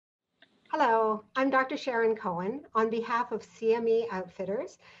Hello, I'm Dr. Sharon Cohen. On behalf of CME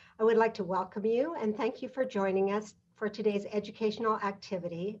Outfitters, I would like to welcome you and thank you for joining us for today's educational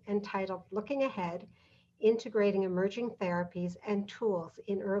activity entitled Looking Ahead, Integrating Emerging Therapies and Tools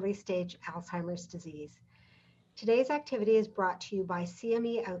in Early Stage Alzheimer's Disease. Today's activity is brought to you by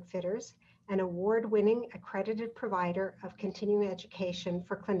CME Outfitters, an award-winning accredited provider of continuing education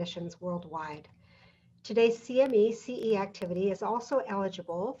for clinicians worldwide. Today's CME CE activity is also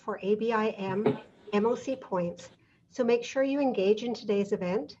eligible for ABIM MOC points, so make sure you engage in today's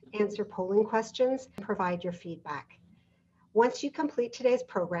event, answer polling questions, and provide your feedback. Once you complete today's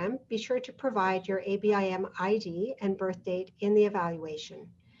program, be sure to provide your ABIM ID and birth date in the evaluation.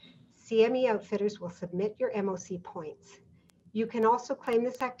 CME Outfitters will submit your MOC points. You can also claim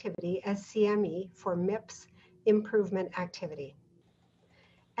this activity as CME for MIPS improvement activity.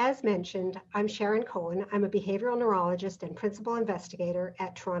 As mentioned, I'm Sharon Cohen. I'm a behavioral neurologist and principal investigator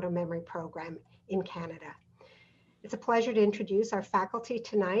at Toronto Memory Program in Canada. It's a pleasure to introduce our faculty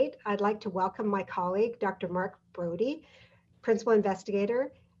tonight. I'd like to welcome my colleague, Dr. Mark Brody, principal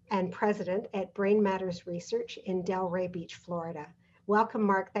investigator and president at Brain Matters Research in Delray Beach, Florida. Welcome,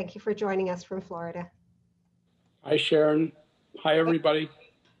 Mark. Thank you for joining us from Florida. Hi, Sharon. Hi, everybody.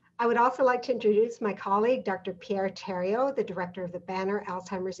 I would also like to introduce my colleague, Dr. Pierre Theriault, the director of the Banner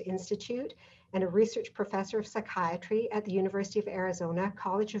Alzheimer's Institute and a research professor of psychiatry at the University of Arizona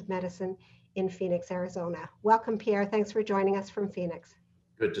College of Medicine in Phoenix, Arizona. Welcome, Pierre. Thanks for joining us from Phoenix.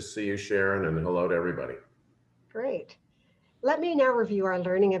 Good to see you, Sharon, and hello to everybody. Great. Let me now review our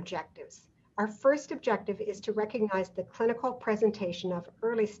learning objectives. Our first objective is to recognize the clinical presentation of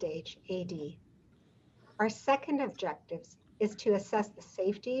early stage AD. Our second objective is to assess the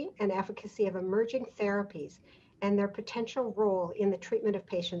safety and efficacy of emerging therapies and their potential role in the treatment of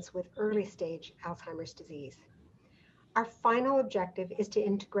patients with early stage Alzheimer's disease. Our final objective is to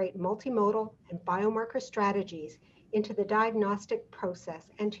integrate multimodal and biomarker strategies into the diagnostic process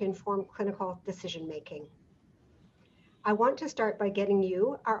and to inform clinical decision-making. I want to start by getting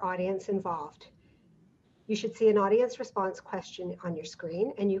you, our audience, involved. You should see an audience response question on your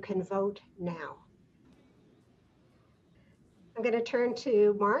screen, and you can vote now. I'm going to turn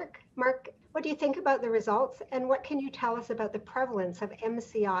to Mark. Mark, what do you think about the results, and what can you tell us about the prevalence of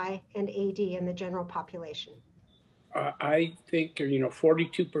MCI and AD in the general population? I think,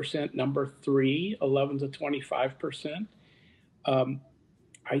 42% number 3, 11 to 25%.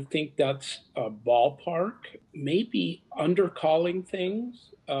 I think that's a ballpark, maybe undercalling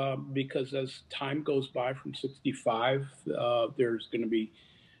things because as time goes by from 65, there's going to be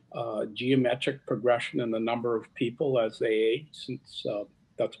geometric progression in the number of people as they age, since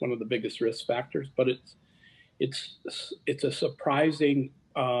that's one of the biggest risk factors. But it's a surprising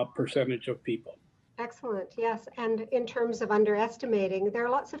percentage of people. Excellent. Yes. And in terms of underestimating, there are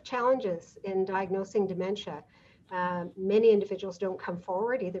lots of challenges in diagnosing dementia. Many individuals don't come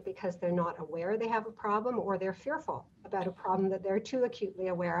forward either because they're not aware they have a problem or they're fearful about a problem that they're too acutely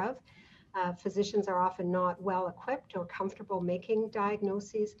aware of. Physicians are often not well equipped or comfortable making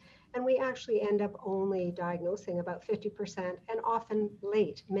diagnoses, and we actually end up only diagnosing about 50% and often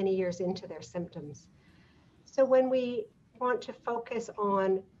late, many years into their symptoms. So when we want to focus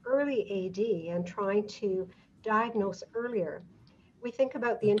on early AD and trying to diagnose earlier, we think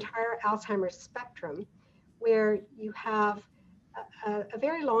about the entire Alzheimer's spectrum, where you have a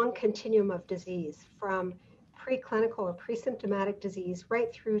very long continuum of disease from preclinical or pre-symptomatic disease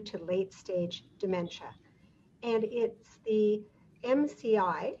right through to late stage dementia. And it's the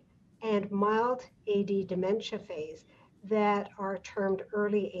MCI and mild AD dementia phase that are termed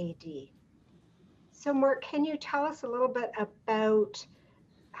early AD. So Mark, can you tell us a little bit about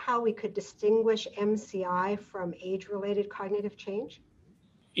how we could distinguish MCI from age-related cognitive change?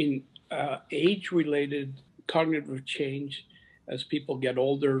 In age-related cognitive change, as people get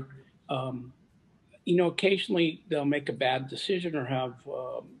older, occasionally they'll make a bad decision or have,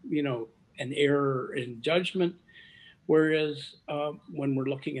 an error in judgment. Whereas when we're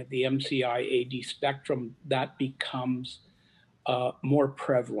looking at the MCI AD spectrum, that becomes more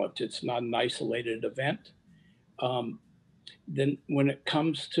prevalent. It's not an isolated event. Then when it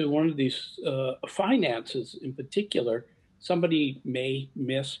comes to one of these finances in particular, somebody may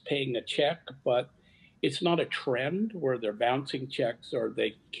miss paying a check, but it's not a trend where they're bouncing checks or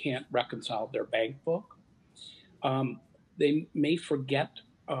they can't reconcile their bank book. They may forget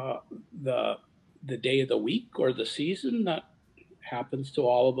the day of the week or the season. That happens to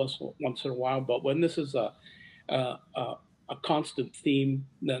all of us once in a while. But when this is a constant theme,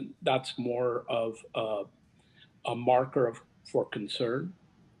 then that's more of a marker for concern.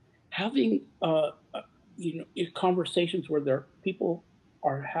 Having conversations where people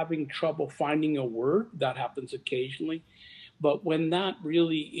are having trouble finding a word. That happens occasionally. But when that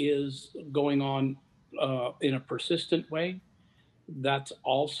really is going on in a persistent way, that's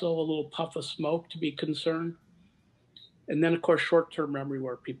also a little puff of smoke to be concerned. And then, of course, short-term memory,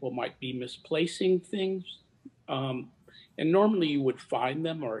 where people might be misplacing things. Um, and normally you would find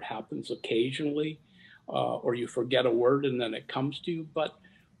them, or it happens occasionally, or you forget a word and then it comes to you. But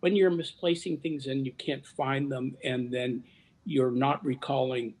when you're misplacing things and you can't find them, and then you're not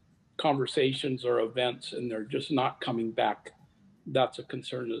recalling conversations or events and they're just not coming back, that's a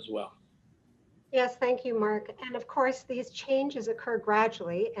concern as well. Yes, thank you, Mark. And of course, these changes occur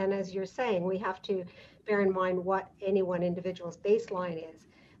gradually. And as you're saying, we have to bear in mind what any one individual's baseline is.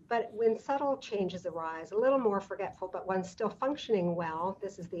 But when subtle changes arise, a little more forgetful, but one still functioning well,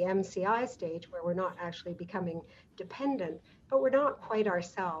 this is the MCI stage where we're not actually becoming dependent, but we're not quite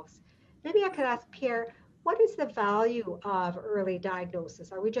ourselves. Maybe I could ask Pierre, what is the value of early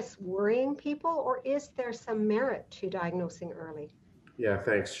diagnosis? Are we just worrying people, or is there some merit to diagnosing early? Yeah,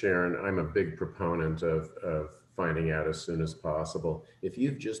 thanks, Sharon. I'm a big proponent of finding out as soon as possible. If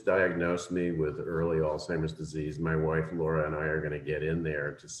you've just diagnosed me with early Alzheimer's disease, my wife Laura and I are going to get in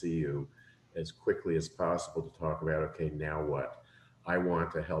there to see you as quickly as possible to talk about, okay, now what? I want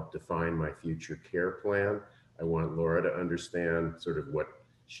to help define my future care plan. I want Laura to understand sort of what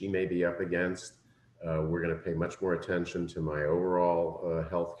she may be up against. We're going to pay much more attention to my overall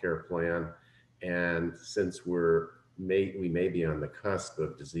healthcare plan. And since we may be on the cusp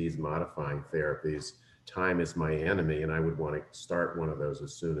of disease modifying therapies, time is my enemy, and I would want to start one of those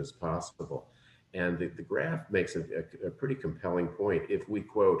as soon as possible. And the graph makes a pretty compelling point. If we,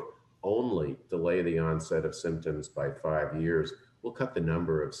 quote, only delay the onset of symptoms by 5 years, we'll cut the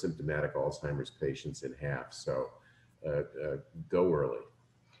number of symptomatic Alzheimer's patients in half. So go early.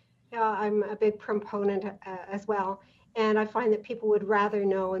 Yeah, I'm a big proponent as well. And I find that people would rather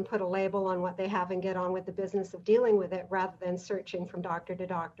know and put a label on what they have and get on with the business of dealing with it rather than searching from doctor to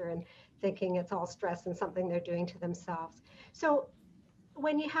doctor and thinking it's all stress and something they're doing to themselves. So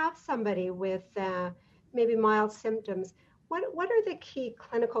when you have somebody with maybe mild symptoms, what are the key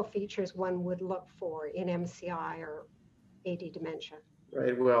clinical features one would look for in MCI or AD dementia?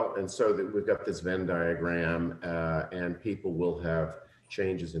 Right. Well, and so we've got this Venn diagram, and people will have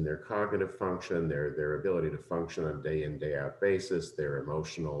changes in their cognitive function, their ability to function on day in, day out basis, their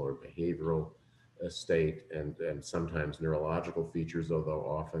emotional or behavioral state, and sometimes neurological features, although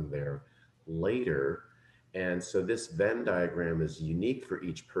often they're later. And so this Venn diagram is unique for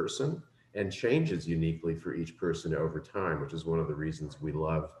each person and changes uniquely for each person over time, which is one of the reasons we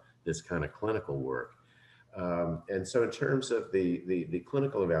love this kind of clinical work. And so in terms of the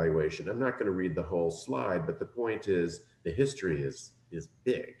clinical evaluation, I'm not going to read the whole slide, but the point is the history is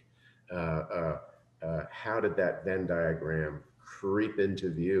big. How did that Venn diagram creep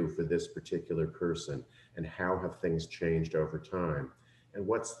into view for this particular person, and how have things changed over time? And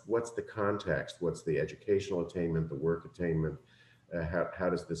what's the context? What's the educational attainment, the work attainment? How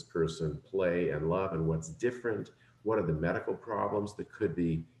does this person play and love, and what's different? What are the medical problems that could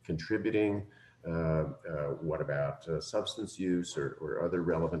be contributing? What about substance use or other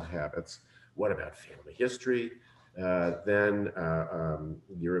relevant habits? What about family history? Then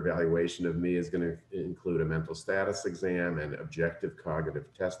your evaluation of me is going to include a mental status exam and objective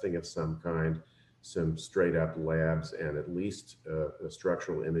cognitive testing of some kind, some straight up labs, and at least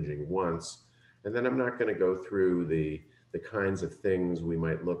structural imaging once. And then I'm not going to go through the kinds of things we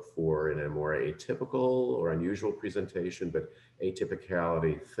might look for in a more atypical or unusual presentation, but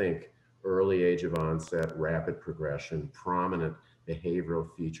atypicality, think early age of onset, rapid progression, prominent behavioral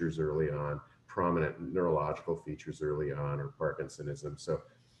features early on, prominent neurological features early on, or Parkinsonism. So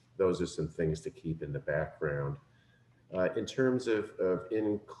those are some things to keep in the background. In terms of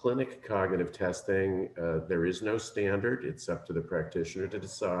in-clinic cognitive testing, there is no standard. It's up to the practitioner to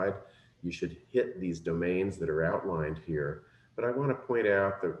decide. You should hit these domains that are outlined here. But I want to point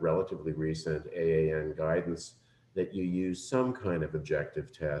out the relatively recent AAN guidance that you use some kind of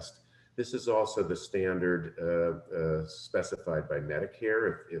objective test. This is also the standard specified by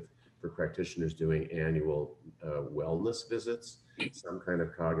Medicare if for practitioners doing annual wellness visits. Some kind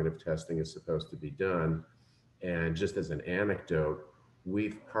of cognitive testing is supposed to be done. And just as an anecdote,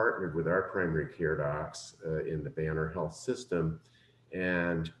 we've partnered with our primary care docs in the Banner Health system,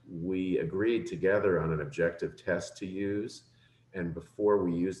 and we agreed together on an objective test to use. And before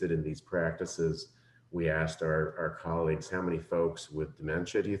we used it in these practices, we asked our colleagues, how many folks with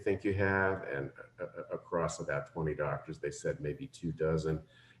dementia do you think you have? And across about 20 doctors, they said maybe 24.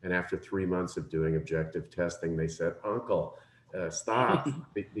 And after 3 months of doing objective testing, they said, Uncle, stop,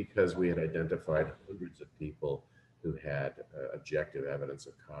 because we had identified hundreds of people who had objective evidence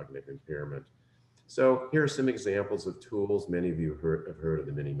of cognitive impairment. So here are some examples of tools. Many of you have heard of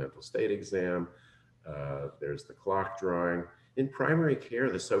the mini mental state exam. There's the clock drawing. In primary care,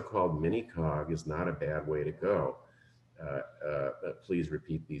 the so-called mini cog is not a bad way to go. Please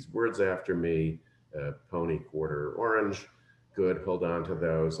repeat these words after me. Pony, quarter, orange. Good, hold on to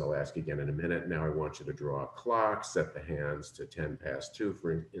those. I'll ask again in a minute. Now I want you to draw a clock, set the hands to 10 past 2,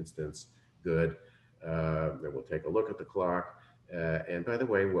 for instance. Good. Then we'll take a look at the clock. And by the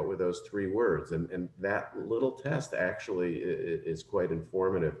way, what were those 3 words? And that little test actually is quite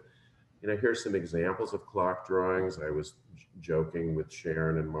informative. You know, here's some examples of clock drawings. I was joking with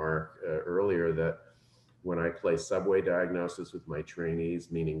Sharon and Mark earlier that when I play subway diagnosis with my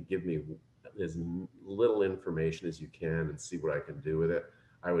trainees, meaning give me as little information as you can and see what I can do with it,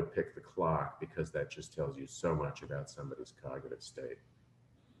 I would pick the clock because that just tells you so much about somebody's cognitive state.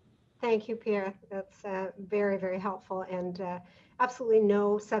 Thank you, Pierre. That's very, very helpful, and absolutely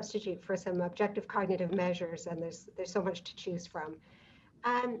no substitute for some objective cognitive measures, and there's so much to choose from.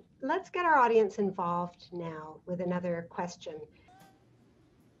 Let's get our audience involved now with another question.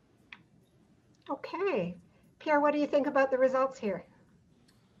 Okay, Pierre, what do you think about the results here?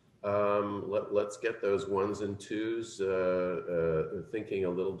 Let's get those 1s and 2s thinking a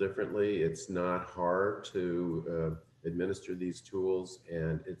little differently. It's not hard to administer these tools,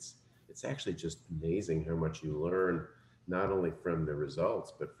 and it's actually just amazing how much you learn, not only from the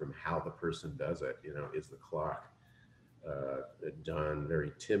results, but from how the person does it. You know, is the clock done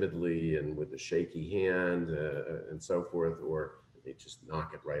very timidly and with a shaky hand and so forth, or they just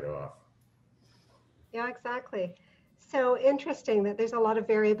knock it right off? Yeah, exactly. So interesting that there's a lot of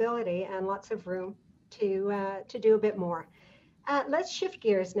variability and lots of room to do a bit more. Let's shift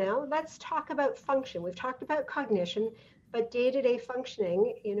gears now. Let's talk about function. We've talked about cognition, but day-to-day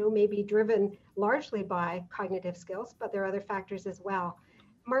functioning, you know, may be driven largely by cognitive skills, but there are other factors as well.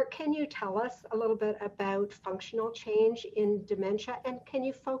 Mark, can you tell us a little bit about functional change in dementia, and can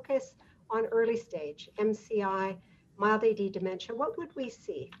you focus on early stage, MCI, mild AD dementia? What would we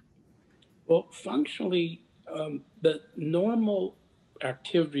see? Well, functionally, the normal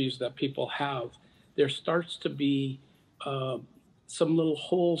activities that people have, there starts to be some little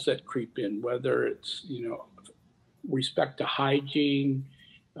holes that creep in, whether it's, you know, respect to hygiene,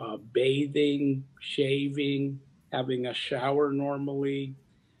 bathing, shaving, having a shower normally,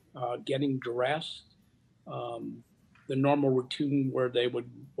 getting dressed, the normal routine where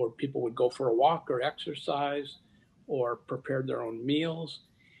people would go for a walk or exercise or prepare their own meals.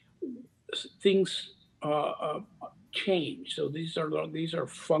 Things change. So these are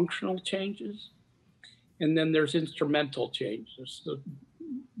functional changes. And then there's instrumental changes,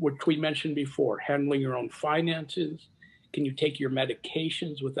 which we mentioned before: handling your own finances. Can you take your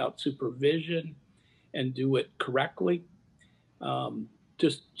medications without supervision and do it correctly?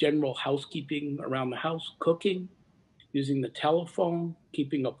 Just general housekeeping around the house, cooking, using the telephone,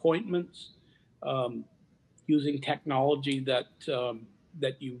 keeping appointments, using technology that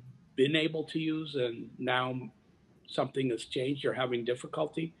you've been able to use and now something has changed, you're having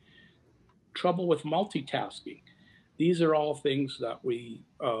difficulty. Trouble with multitasking. These are all things that we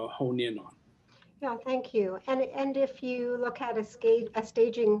hone in on. Yeah, thank you. And if you look at a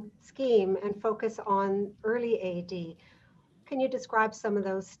staging scheme and focus on early AD, can you describe some of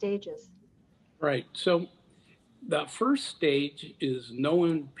those stages? Right. So the first stage is no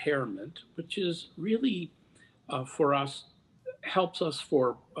impairment, which is really for us, helps us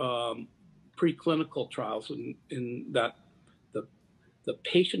for preclinical trials in that the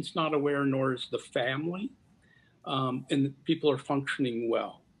patient's not aware, nor is the family, and people are functioning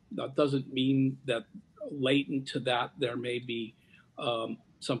well. That doesn't mean that latent to that there may be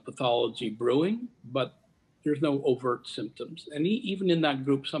some pathology brewing, but there's no overt symptoms. And even in that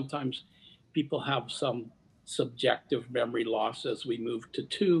group, sometimes people have some subjective memory loss as we move to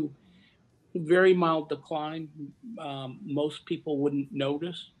 2. Very mild decline. Most people wouldn't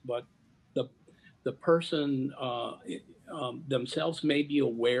notice, but the person themselves may be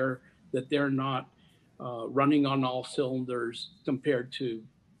aware that they're not running on all cylinders compared to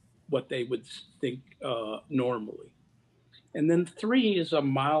what they would think normally. And then 3 is a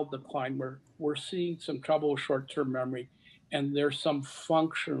mild decline where we're seeing some trouble with short-term memory, and there's some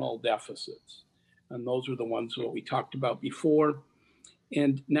functional deficits. And those are the ones that we talked about before.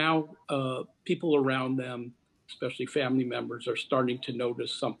 And now people around them, especially family members, are starting to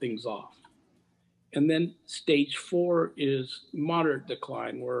notice something's off. And then stage 4 is moderate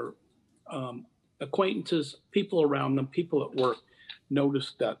decline, where acquaintances, people around them, people at work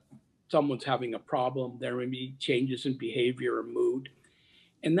notice that someone's having a problem. There may be changes in behavior or mood.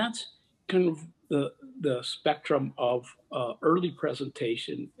 And that's kind of the spectrum of early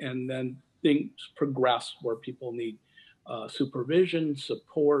presentation, and then things progress where people need supervision,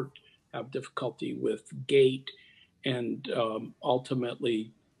 support, have difficulty with gait, and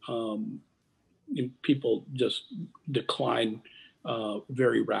ultimately people just decline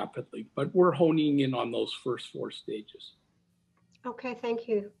very rapidly. But we're honing in on those first 4 stages. Okay, thank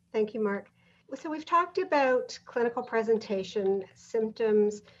you. Thank you, Mark. So we've talked about clinical presentation,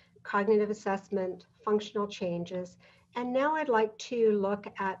 symptoms, cognitive assessment, functional changes, and now I'd like to look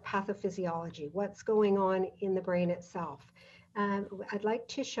at pathophysiology, what's going on in the brain itself. I'd like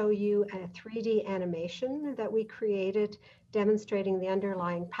to show you a 3D animation that we created demonstrating the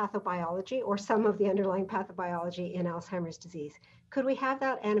underlying pathobiology, or some of the underlying pathobiology in Alzheimer's disease. Could we have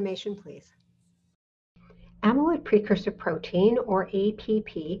that animation, please? Amyloid precursor protein, or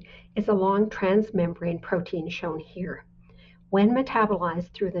APP, is a long transmembrane protein shown here. When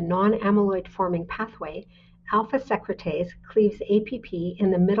metabolized through the non-amyloid forming pathway, alpha secretase cleaves APP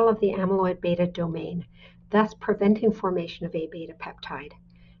in the middle of the amyloid beta domain, thus preventing formation of A beta peptide.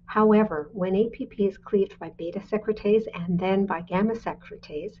 However, when APP is cleaved by beta secretase and then by gamma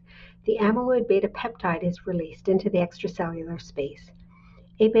secretase, the amyloid beta peptide is released into the extracellular space.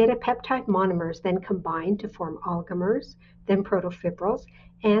 A beta peptide monomers then combine to form oligomers, then protofibrils,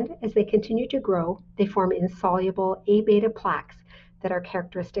 and as they continue to grow, they form insoluble A beta plaques that are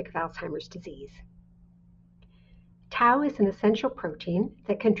characteristic of Alzheimer's disease. Tau is an essential protein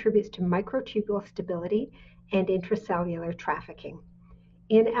that contributes to microtubule stability and intracellular trafficking.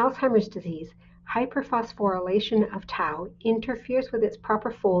 In Alzheimer's disease, hyperphosphorylation of tau interferes with its proper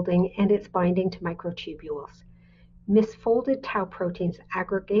folding and its binding to microtubules. Misfolded tau proteins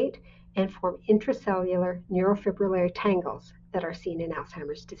aggregate and form intracellular neurofibrillary tangles that are seen in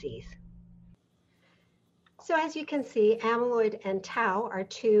Alzheimer's disease. So as you can see, amyloid and tau are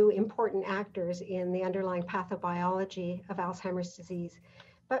 2 important actors in the underlying pathobiology of Alzheimer's disease.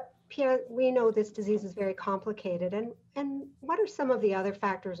 But Pierre, we know this disease is very complicated. And what are some of the other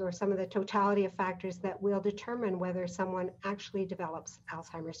factors, or some of the totality of factors, that will determine whether someone actually develops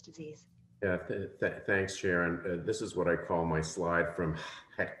Alzheimer's disease? Yeah, thanks, Sharon. This is what I call my slide from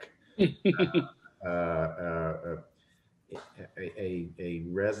heck. A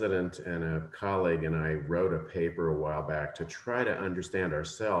resident and a colleague and I wrote a paper a while back to try to understand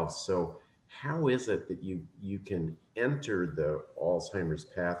ourselves. So how is it that you can enter the Alzheimer's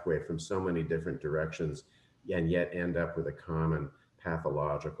pathway from so many different directions and yet end up with a common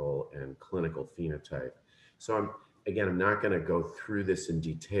pathological and clinical phenotype? So I'm not going to go through this in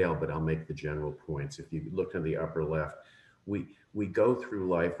detail, but I'll make the general points. If you look in the upper left, we go through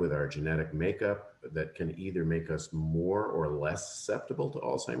life with our genetic makeup that can either make us more or less susceptible to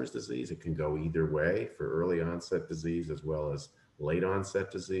Alzheimer's disease. It can go either way for early onset disease as well as late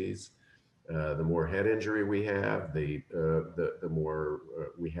onset disease. The more head injury we have, the more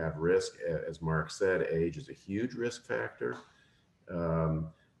we have risk. As Mark said, age is a huge risk factor.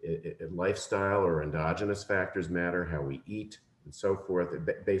 Lifestyle or endogenous factors matter, how we eat and so forth.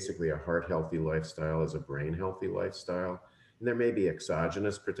 Basically, a heart healthy lifestyle is a brain healthy lifestyle. And there may be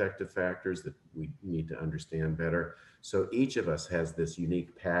exogenous protective factors that we need to understand better. So each of us has this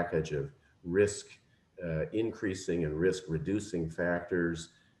unique package of risk increasing and risk reducing factors.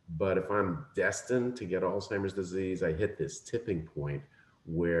 But if I'm destined to get Alzheimer's disease, I hit this tipping point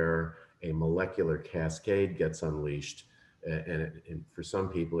where a molecular cascade gets unleashed. And for some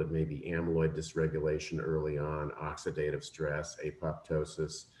people, it may be amyloid dysregulation early on, oxidative stress,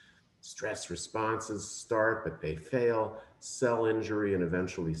 apoptosis. Stress responses start, but they fail, cell injury, and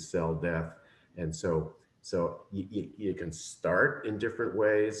eventually cell death. And so you can start in different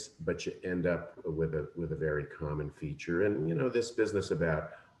ways, but you end up with a very common feature. And this business about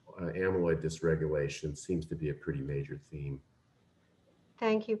amyloid dysregulation seems to be a pretty major theme.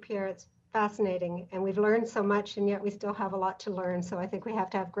 Thank you, Pierre. It's fascinating, and we've learned so much, and yet we still have a lot to learn. So I think we have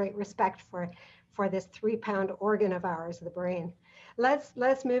to have great respect for this 3-pound organ of ours, the brain.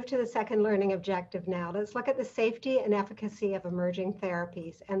 Let's move to the second learning objective now. Let's look at the safety and efficacy of emerging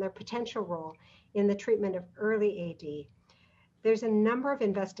therapies and their potential role in the treatment of early AD. There's a number of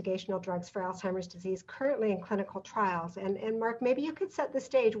investigational drugs for Alzheimer's disease currently in clinical trials. And Mark, maybe you could set the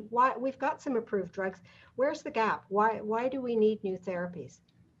stage. Why we've got some approved drugs. Where's the gap? Why do we need new therapies?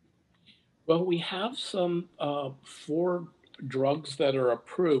 Well, we have some 4 drugs that are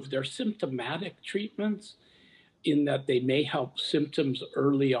approved. They're symptomatic treatments in that they may help symptoms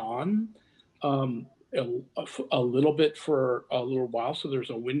early on, a little bit for a little while. So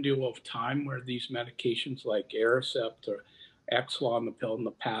there's a window of time where these medications like Aricept or Exelon, the pill and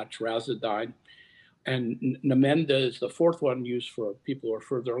the patch, Razodine, and Namenda is the fourth one used for people who are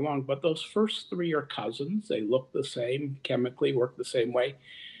further along. But those first three are cousins. They look the same, chemically work the same way.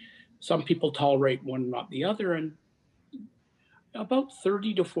 Some people tolerate one, not the other. And about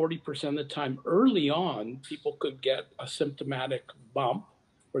 30 to 40% of the time early on, people could get a symptomatic bump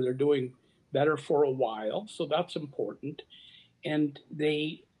where they're doing better for a while. So that's important. And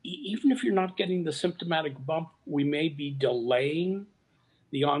even if you're not getting the symptomatic bump, we may be delaying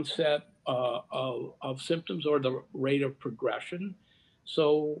the onset of symptoms or the rate of progression.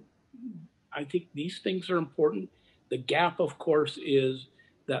 So I think these things are important. The gap, of course, is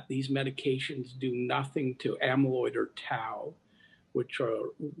that these medications do nothing to amyloid or tau, which are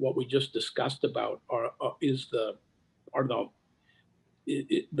what we just discussed about, are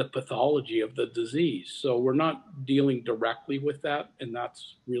the pathology of the disease. So we're not dealing directly with that, and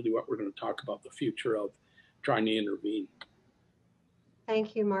that's really what we're going to talk about, the future of trying to intervene.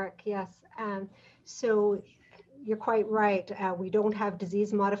 Thank you, Mark. Yes. So you're quite right. We don't have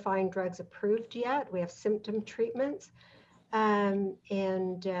disease-modifying drugs approved yet. We have symptom treatments, and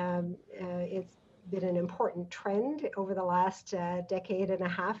it's been an important trend over the last decade and a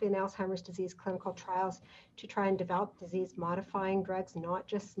half in Alzheimer's disease clinical trials to try and develop disease-modifying drugs, not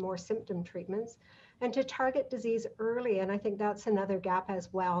just more symptom treatments, and to target disease early. And I think that's another gap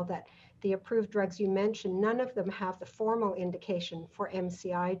as well, that the approved drugs you mentioned, none of them have the formal indication for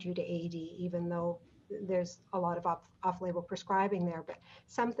MCI due to AD, even though there's a lot of off-label prescribing there, but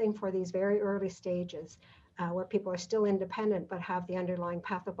something for these very early stages where people are still independent but have the underlying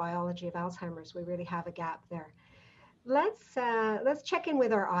pathobiology of Alzheimer's. We really have a gap there. Let's check in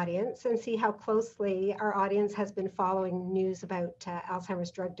with our audience and see how closely our audience has been following news about Alzheimer's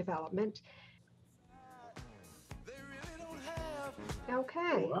drug development.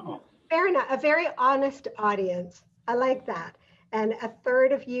 Okay. Wow. Fair enough. A very honest audience. I like that. And a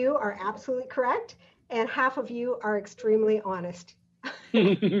third of you are absolutely correct, and half of you are extremely honest.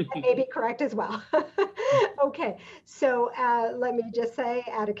 That may be correct as well. Okay, so let me just say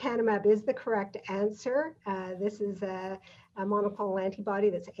aducanumab is the correct answer. This is a monoclonal antibody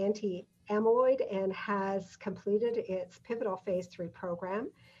that's anti-amyloid and has completed its pivotal phase 3 program.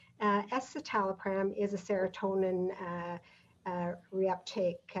 Escitalopram is a serotonin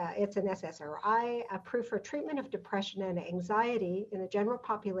reuptake. It's an SSRI approved for treatment of depression and anxiety in the general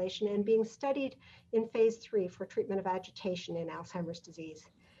population and being studied in phase 3 for treatment of agitation in Alzheimer's disease.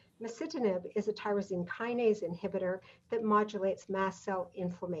 Masitinib is a tyrosine kinase inhibitor that modulates mast cell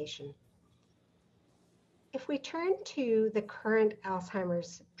inflammation. If we turn to the current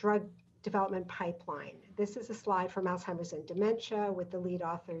Alzheimer's drug development pipeline, this is a slide from Alzheimer's and Dementia with the lead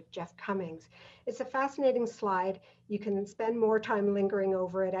author, Jeff Cummings. It's a fascinating slide. You can spend more time lingering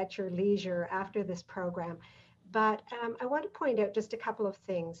over it at your leisure after this program. But I want to point out just a couple of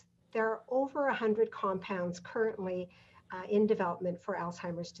things. There are over 100 compounds currently in development for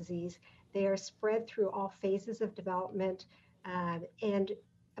Alzheimer's disease. They are spread through all phases of development, and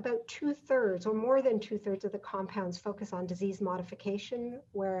about 2/3 or more than 2/3 of the compounds focus on disease modification,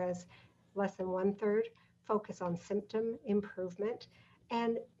 whereas less than 1/3 focus on symptom improvement,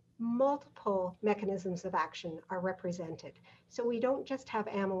 and multiple mechanisms of action are represented. So we don't just have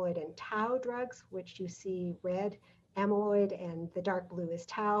amyloid and tau drugs, which you see red, amyloid, and the dark blue is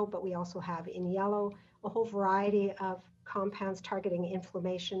tau, but we also have in yellow a whole variety of compounds targeting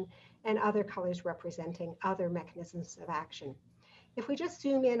inflammation and other colors representing other mechanisms of action. If we just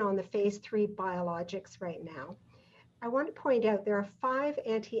zoom in on the phase 3 biologics right now, I want to point out there are 5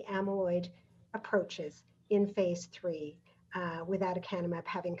 anti-amyloid approaches in phase 3, with aducanumab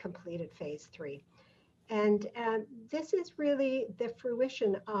having completed phase 3. And this is really the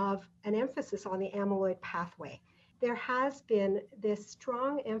fruition of an emphasis on the amyloid pathway. There has been this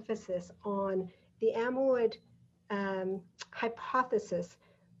strong emphasis on the amyloid hypothesis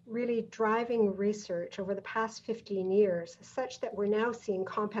really driving research over the past 15 years, such that we're now seeing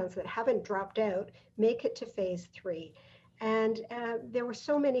compounds that haven't dropped out make it to phase 3. And there were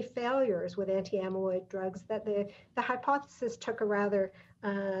so many failures with anti-amyloid drugs that the hypothesis took a rather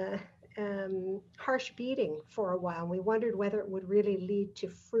harsh beating for a while. We wondered whether it would really lead to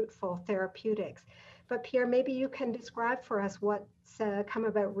fruitful therapeutics. But Pierre, maybe you can describe for us what's come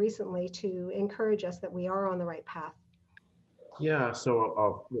about recently to encourage us that we are on the right path. Yeah,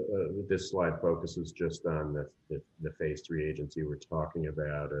 so this slide focuses just on the phase 3 agents you were talking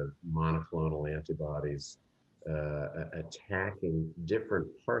about, monoclonal antibodies attacking different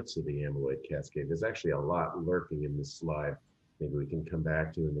parts of the amyloid cascade. There's actually a lot lurking in this slide. Maybe we can come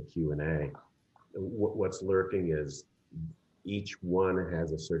back to in the Q&A. What's lurking is each one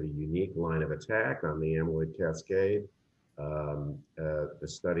has a sort of unique line of attack on the amyloid cascade. The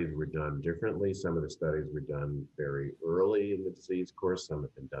studies were done differently. Some of the studies were done very early in the disease course. Some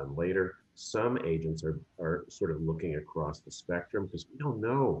have been done later. Some agents are sort of looking across the spectrum because we don't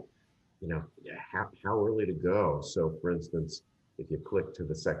know, how early to go. So, for instance, if you click to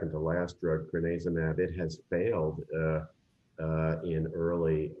the second to last drug, crenezumab, it has failed in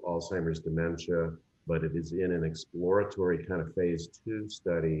early Alzheimer's dementia, but it is in an exploratory kind of phase 2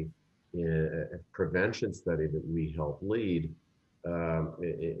 study, in a prevention study that we help lead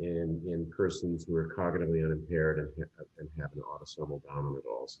in persons who are cognitively unimpaired and have an autosomal dominant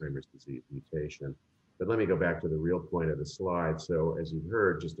Alzheimer's disease mutation. But let me go back to the real point of the slide. So as you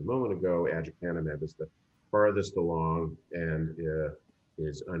heard just a moment ago, aducanumab is the farthest along and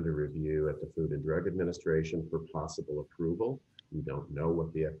is under review at the Food and Drug Administration for possible approval. We don't know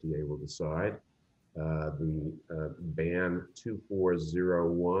what the FDA will decide. The BAN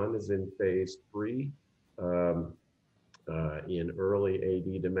 2401 is in phase 3 in early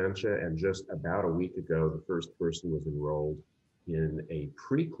AD dementia, and just about a week ago, the first person was enrolled in a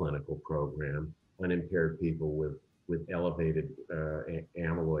preclinical program, unimpaired people with elevated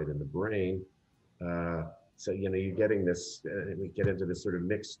amyloid in the brain. So, you're getting this, we get into this sort of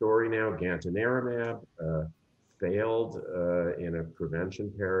mixed story now. Gantenerumab failed in a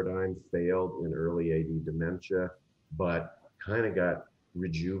prevention paradigm, failed in early AD dementia, but kind of got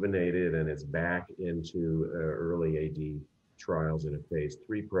rejuvenated and is back into early AD trials in a phase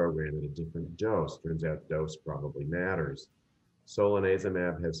 3 program at a different dose. Turns out dose probably matters.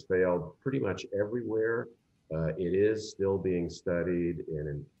 Solanezumab has failed pretty much everywhere. It is still being studied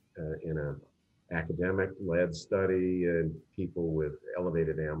in an academic-led study in people with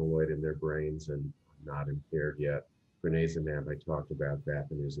elevated amyloid in their brains and not impaired yet. Crenezumab, I talked about,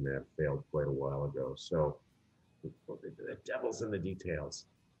 bapineuzumab failed quite a while ago. So the devil's in the details.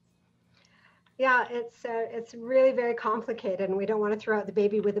 Yeah, it's really very complicated, and we don't want to throw out the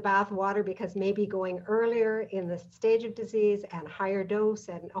baby with the bathwater, because maybe going earlier in the stage of disease and higher dose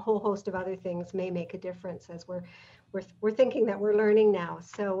and a whole host of other things may make a difference, as we're thinking that we're learning now.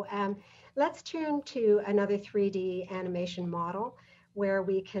 So let's turn to another 3D animation model where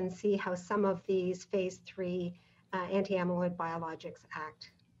we can see how some of these phase 3 anti-amyloid biologics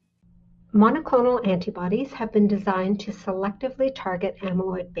act. Monoclonal antibodies have been designed to selectively target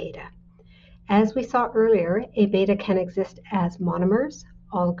amyloid beta. As we saw earlier, A beta can exist as monomers,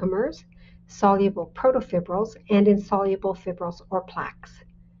 oligomers, soluble protofibrils, and insoluble fibrils or plaques.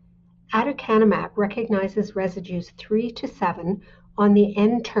 Aducanumab recognizes residues 3 to 7 on the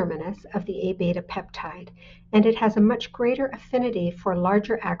N-terminus of the A beta peptide, and it has a much greater affinity for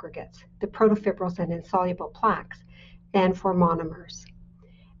larger aggregates, the protofibrils and insoluble plaques, than for monomers.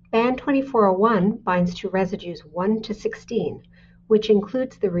 BAN 2401 binds to residues 1 to 16, which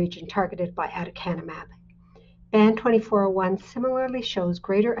includes the region targeted by aducanumab. BAN 2401 similarly shows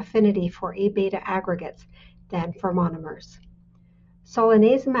greater affinity for A beta aggregates than for monomers.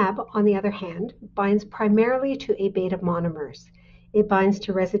 Solanezumab, on the other hand, binds primarily to A beta monomers. It binds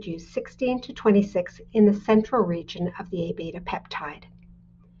to residues 16 to 26 in the central region of the A beta peptide.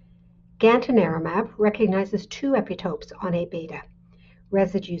 Gantenerumab recognizes 2 epitopes on A beta,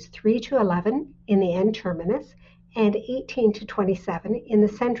 residues 3 to 11 in the N-terminus and 18 to 27 in the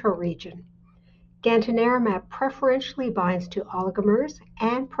central region. Gantenerumab preferentially binds to oligomers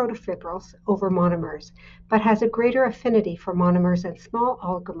and protofibrils over monomers, but has a greater affinity for monomers and small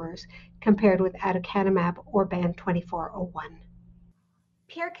oligomers compared with aducanumab or BAN 2401.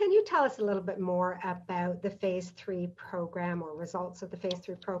 Pierre, can you tell us a little bit more about the phase 3 program or results of the phase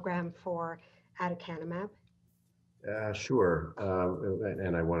 3 program for aducanumab? Sure.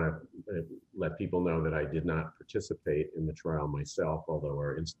 And I want to let people know that I did not participate in the trial myself, although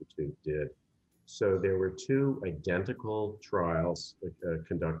our institute did. So there were 2 identical trials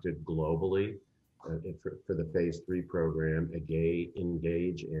conducted globally for the phase 3 program,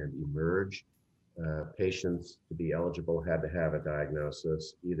 Engage and Emerge. Patients to be eligible had to have a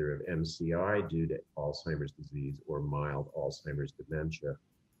diagnosis either of MCI due to Alzheimer's disease or mild Alzheimer's dementia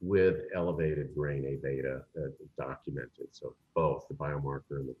with elevated brain A beta documented. So both the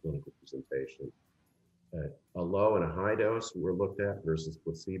biomarker and the clinical presentation. A low and a high dose were looked at versus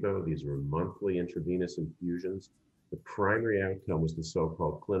placebo. These were monthly intravenous infusions. The primary outcome was the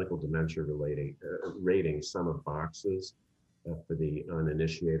so-called clinical dementia rating sum of boxes. For the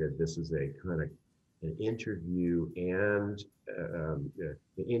uninitiated, this is a kind of an interview and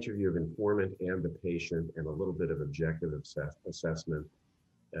the interview of informant and the patient, and a little bit of objective assessment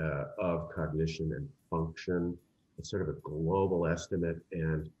of cognition and function. It's sort of a global estimate,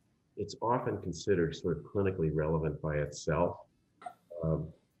 and it's often considered sort of clinically relevant by itself.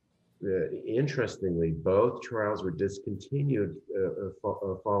 Interestingly, both trials were discontinued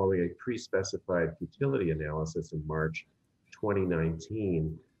following a pre-specified futility analysis in March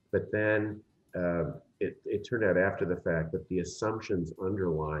 2019. But then it turned out after the fact that the assumptions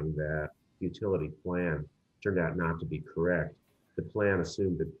underlying that futility plan turned out not to be correct. The plan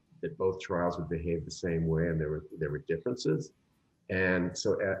assumed that both trials would behave the same way, and there were differences. And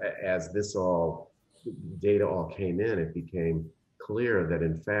so as this data all came in, it became clear that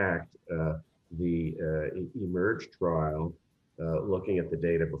in fact the eMERGE trial, looking at the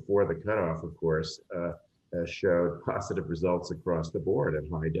data before the cutoff, of course, showed positive results across the board at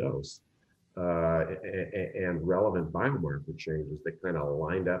high dose, and relevant biomarker changes that kind of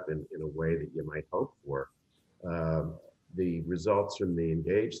lined up in a way that you might hope for. The results from the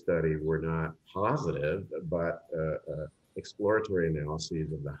ENGAGE study were not positive, but exploratory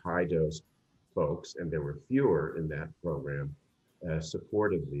analyses of the high dose folks, and there were fewer in that program,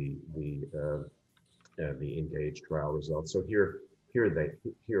 supported the ENGAGE trial results. So here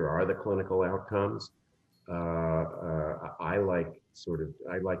are the clinical outcomes. I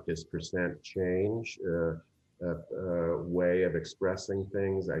like this percent change way of expressing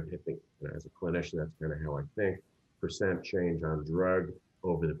things. I think, as a clinician, that's kind of how I think. Percent change on drug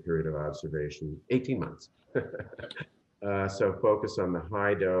over the period of observation, 18 months. So focus on the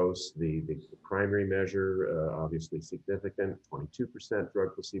high dose, the primary measure, obviously significant, 22%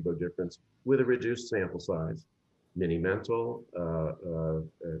 drug placebo difference with a reduced sample size. Mini-mental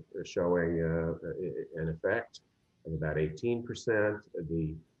showing an effect of about 18%.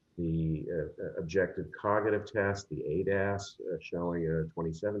 The objective cognitive test, the ADAS, showing a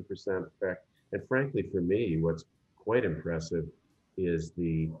 27% effect. And frankly, for me, what's quite impressive is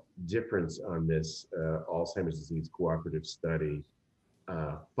the difference on this Alzheimer's disease cooperative study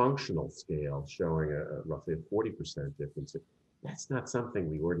functional scale, showing roughly a 40% difference. That's not something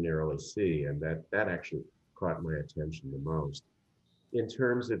we ordinarily see, and that actually caught my attention the most. In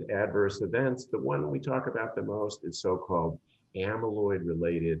terms of adverse events, the one we talk about the most is so-called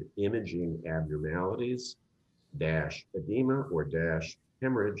amyloid-related imaging abnormalities, dash edema or dash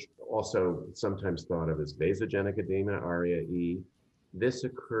hemorrhage, also sometimes thought of as vasogenic edema, ARIA-E. This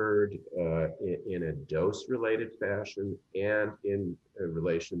occurred in a dose-related fashion and in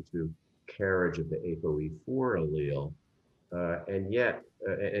relation to carriage of the ApoE4 allele. And yet,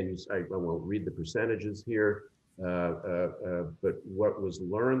 I won't read the percentages here, but what was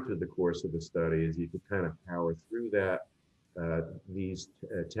learned through the course of the study is you could kind of power through that. These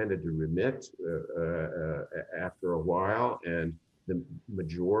tended to remit after a while, and the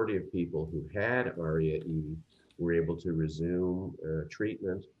majority of people who had ARIA-E were able to resume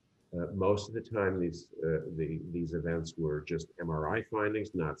treatment. Most of the time, these events were just MRI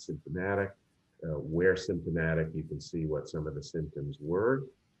findings, not symptomatic. Where symptomatic, you can see what some of the symptoms were.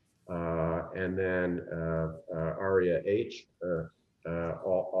 And then ARIA-H,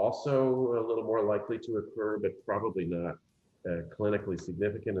 also a little more likely to occur, but probably not clinically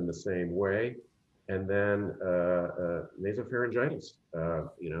significant in the same way. And then nasopharyngitis,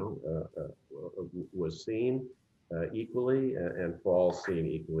 was seen equally, and falls seen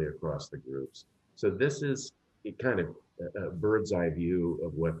equally across the groups. So this is a kind of a bird's eye view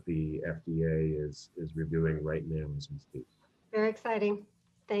of what the FDA is reviewing right now as we speak. Very exciting.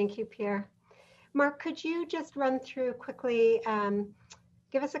 Thank you, Pierre. Mark, could you just run through quickly,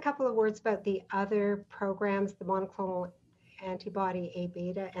 give us a couple of words about the other programs, the monoclonal antibody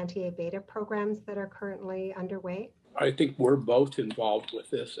anti-A beta programs that are currently underway? I think we're both involved with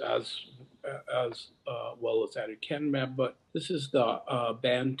this as well as aducanumab, but this is the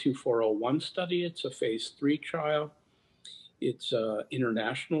BAN 2401 study. It's a phase 3 trial. It's an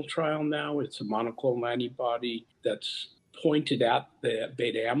international trial now. It's a monoclonal antibody that's pointed at the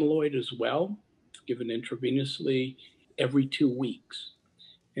beta amyloid as well, given intravenously every 2 weeks.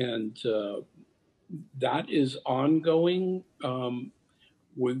 And that is ongoing.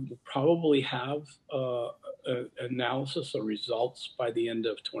 We will probably have analysis of results by the end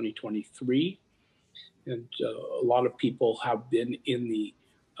of 2023. And a lot of people have been in the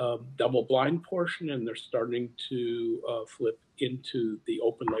double-blind portion, and they're starting to flip into the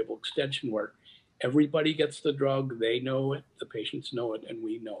open-label extension where everybody gets the drug, they know it, the patients know it, and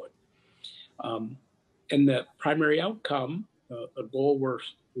we know it. And the primary outcome, a goal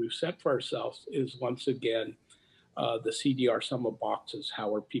we've set for ourselves, is once again the CDR sum of boxes.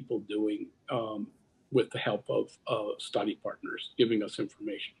 How are people doing with the help of study partners giving us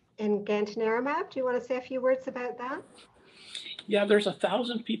information? And gantenerumab, do you want to say a few words about that? Yeah, there's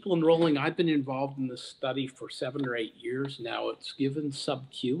 1,000 people enrolling. I've been involved in this study for 7 or 8 years now. It's given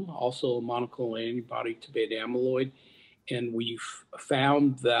sub-Q, also a monoclonal antibody to beta amyloid. And we've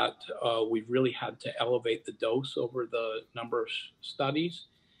found that we've really had to elevate the dose over the number of studies.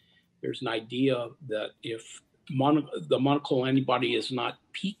 There's an idea that if the monoclonal antibody is not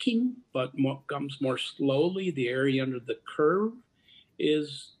peaking, but comes more slowly, the area under the curve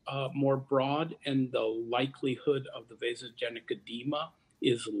is more broad, and the likelihood of the vasogenic edema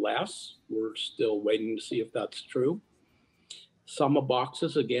is less. We're still waiting to see if that's true. Sum of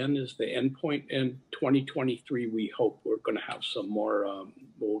boxes, again, is the endpoint. In 2023, we hope we're going to have some more,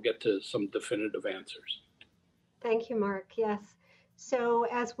 we'll get to some definitive answers. Thank you, Mark. Yes. So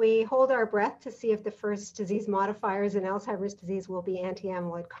as we hold our breath to see if the first disease modifiers in Alzheimer's disease will be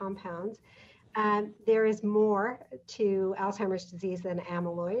anti-amyloid compounds, there is more to Alzheimer's disease than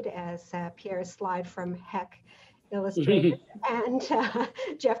amyloid, as Pierre's slide from Heck illustrated, and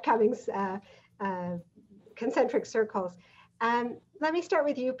Jeff Cummings' concentric circles. Let me start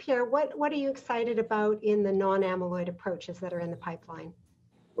with you, Pierre. What are you excited about in the non-amyloid approaches that are in the pipeline?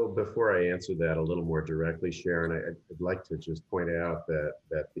 Well, before I answer that a little more directly, Sharon, I'd like to just point out that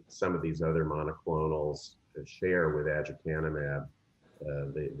some of these other monoclonals share with aducanumab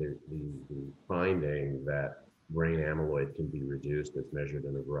the finding that brain amyloid can be reduced as measured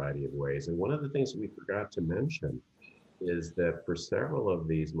in a variety of ways. And one of the things we forgot to mention is that for several of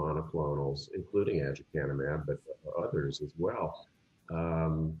these monoclonals, including aducanumab, but others as well,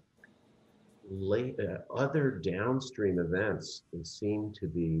 other downstream events seem to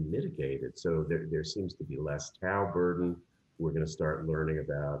be mitigated. So there seems to be less tau burden. We're going to start learning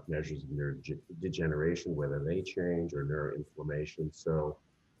about measures of neurodegeneration, whether they change, or neuroinflammation. So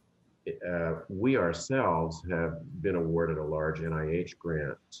we ourselves have been awarded a large NIH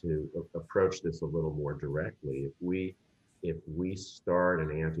grant to approach this a little more directly. If we start an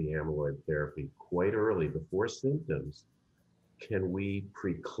anti-amyloid therapy quite early, before symptoms, can we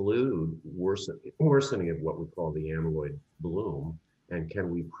preclude worsening of what we call the amyloid bloom? And can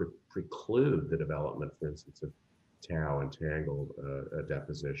we preclude the development, for instance, of tau and tangle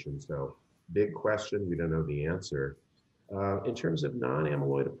deposition? So big question, we don't know the answer. In terms of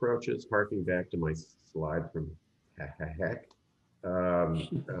non-amyloid approaches, harking back to my slide from Heck,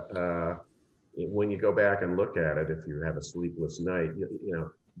 when you go back and look at it, if you have a sleepless night,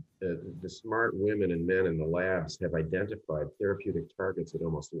 the smart women and men in the labs have identified therapeutic targets at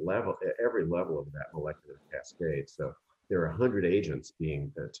almost every level of that molecular cascade. So there are 100 agents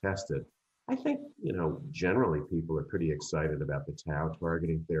being tested. I think, generally people are pretty excited about the tau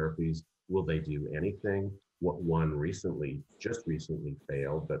targeting therapies. Will they do anything? What one just recently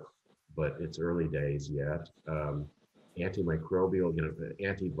failed, but it's early days yet. Antimicrobial,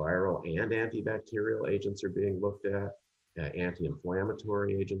 antiviral and antibacterial agents are being looked at.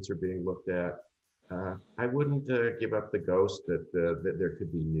 Anti-inflammatory agents are being looked at. I wouldn't give up the ghost that there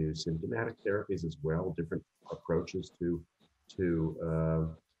could be new symptomatic therapies as well, different approaches to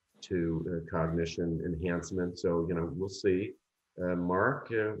cognition enhancement. So, we'll see. Mark,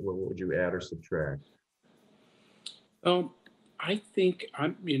 what would you add or subtract? I think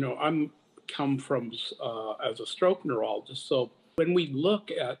I'm come from as a stroke neurologist. So when we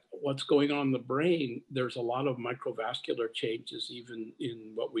look at what's going on in the brain, there's a lot of microvascular changes, even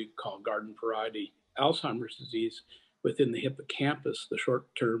in what we call garden variety Alzheimer's disease within the hippocampus, the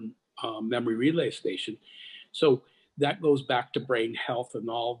short-term memory relay station. So that goes back to brain health and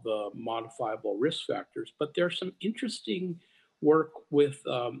all the modifiable risk factors. But there's some interesting work with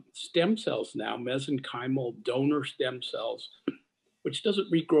stem cells now, mesenchymal donor stem cells, which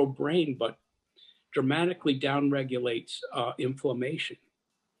doesn't regrow brain, but dramatically downregulates inflammation.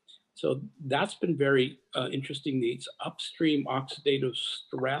 So that's been very interesting. These upstream oxidative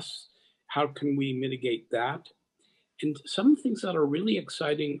stress, how can we mitigate that? And some things that are really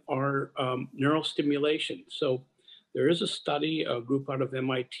exciting are neurostimulation. So there is a study, a group out of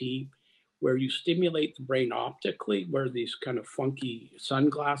MIT, where you stimulate the brain optically, wear these kind of funky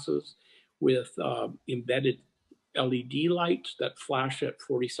sunglasses with embedded LED lights that flash at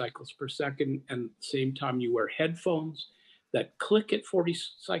 40 cycles per second, and at the same time you wear headphones that click at 40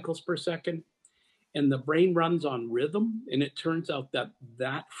 cycles per second, and the brain runs on rhythm. And it turns out that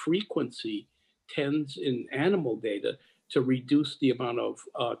that frequency tends in animal data to reduce the amount of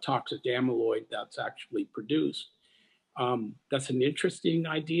toxic amyloid that's actually produced. That's an interesting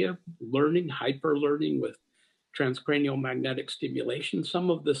idea. Learning, hyper learning with transcranial magnetic stimulation. Some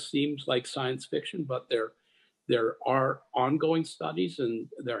of this seems like science fiction, but there are ongoing studies and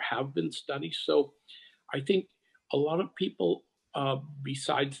there have been studies. So I think a lot of people,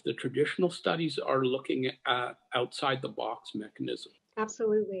 besides the traditional studies, are looking at outside the box mechanism.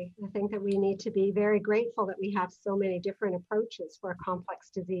 Absolutely. I think that we need to be very grateful that we have so many different approaches for a complex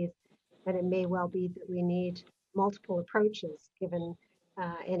disease, and it may well be that we need multiple approaches given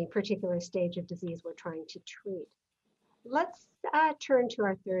any particular stage of disease we're trying to treat. Let's turn to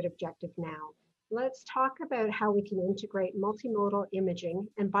our third objective now. Let's talk about how we can integrate multimodal imaging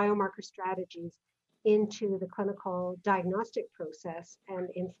and biomarker strategies into the clinical diagnostic process and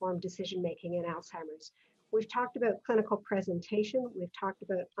inform decision-making in Alzheimer's. We've talked about clinical presentation. We've talked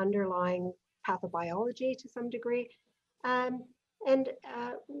about underlying pathobiology to some degree.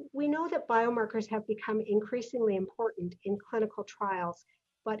 We know that biomarkers have become increasingly important in clinical trials,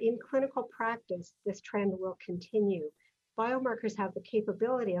 but in clinical practice, this trend will continue. Biomarkers have the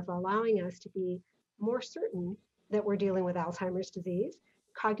capability of allowing us to be more certain that we're dealing with Alzheimer's disease.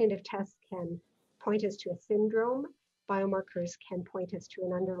 Cognitive tests can point us to a syndrome. Biomarkers can point us to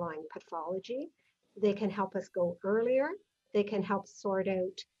an underlying pathology. They can help us go earlier. They can help sort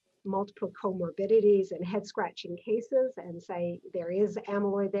out multiple comorbidities and head-scratching cases and say there is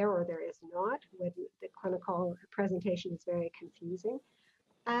amyloid there or there is not, when the clinical presentation is very confusing.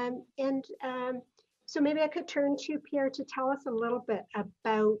 So maybe I could turn to Pierre to tell us a little bit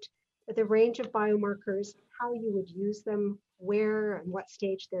about the range of biomarkers, how you would use them, where and what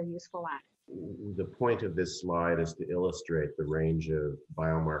stage they're useful at. The point of this slide is to illustrate the range of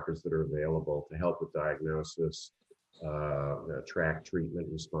biomarkers that are available to help with diagnosis, track treatment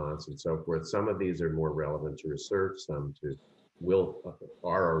response, and so forth. Some of these are more relevant to research, some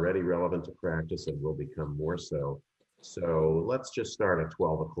are already relevant to practice and will become more so. So let's just start at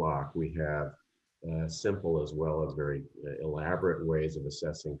 12 o'clock. We have simple as well as very elaborate ways of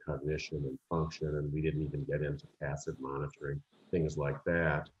assessing cognition and function, and we didn't even get into passive monitoring, things like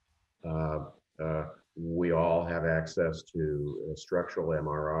that. We all have access to structural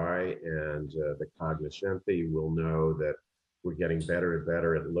MRI, and the cognoscenti will know that we're getting better and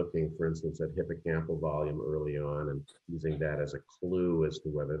better at looking, for instance, at hippocampal volume early on and using that as a clue as to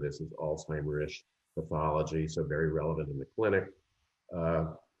whether this is Alzheimer-ish pathology, so very relevant in the clinic.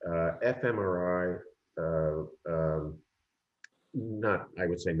 fMRI, I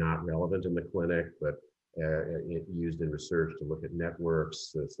would say not relevant in the clinic, but used in research to look at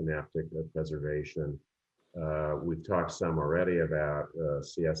networks, synaptic preservation. We've talked some already about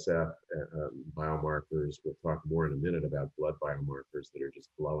CSF biomarkers. We'll talk more in a minute about blood biomarkers that are just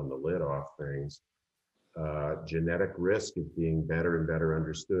blowing the lid off things. Genetic risk is being better and better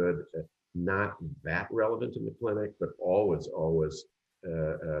understood. Not that relevant in the clinic, but always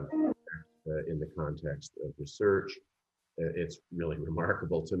in the context of research. It's really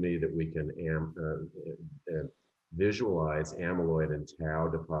remarkable to me that we can visualize amyloid and tau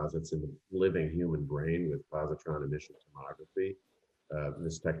deposits in the living human brain with positron emission tomography.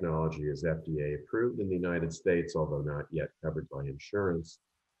 This technology is FDA approved in the United States, although not yet covered by insurance.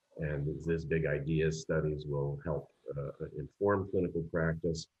 And these big ideas studies will help inform clinical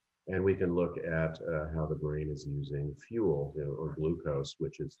practice. And we can look at how the brain is using fuel, or glucose,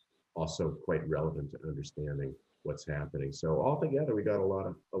 which is also quite relevant to understanding what's happening. So altogether, we got a lot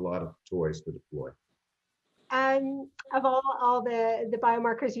of toys to deploy. Of all the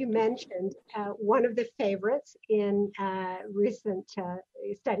biomarkers you mentioned, one of the favorites in recent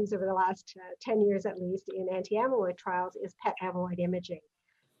studies over the last 10 years at least in anti-amyloid trials is PET amyloid imaging.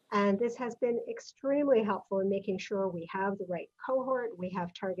 And this has been extremely helpful in making sure we have the right cohort, we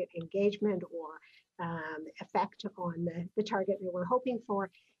have target engagement or effect on the target that we're hoping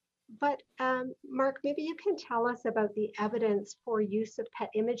for. But Mark, maybe you can tell us about the evidence for use of PET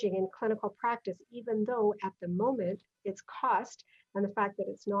imaging in clinical practice, even though at the moment its cost and the fact that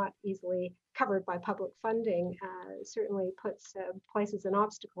it's not easily covered by public funding certainly places an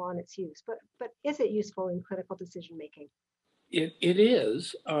obstacle on its use. But is it useful in clinical decision making? It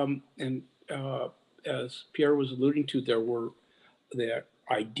is, and as Pierre was alluding to, there were the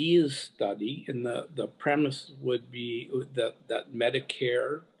ideas study, and the premise would be that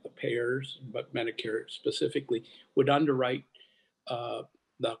Medicare, the payers, but Medicare specifically, would underwrite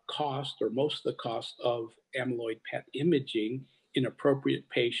the cost or most of the cost of amyloid PET imaging in appropriate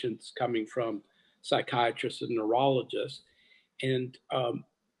patients coming from psychiatrists and neurologists. And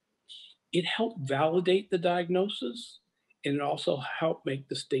it helped validate the diagnosis, and it also helped make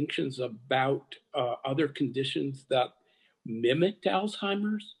distinctions about other conditions that mimicked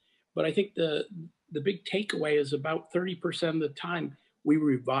Alzheimer's. But I think the big takeaway is about 30% of the time we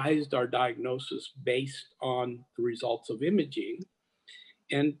revised our diagnosis based on the results of imaging.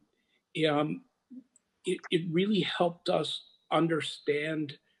 And it really helped us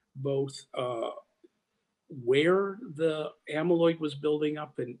understand both where the amyloid was building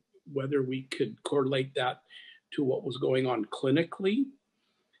up and whether we could correlate that to what was going on clinically,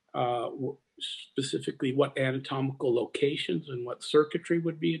 specifically what anatomical locations and what circuitry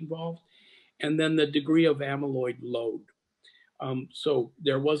would be involved, and then the degree of amyloid load. So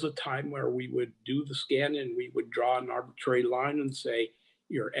there was a time where we would do the scan and we would draw an arbitrary line and say,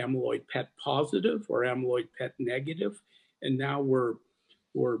 you're amyloid PET positive or amyloid PET negative. And now we're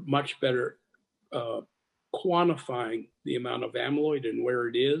much better quantifying the amount of amyloid and where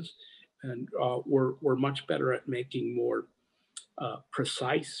it is. And we're much better at making more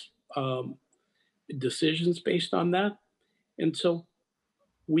precise decisions based on that. And so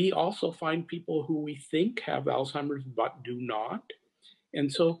we also find people who we think have Alzheimer's but do not.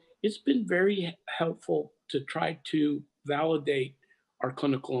 And so it's been very helpful to try to validate our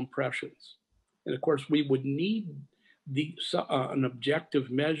clinical impressions. And of course, we would need an objective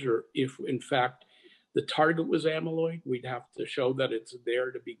measure if, in fact, the target was amyloid. We'd have to show that it's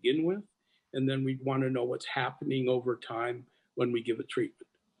there to begin with. And then we'd want to know what's happening over time when we give a treatment.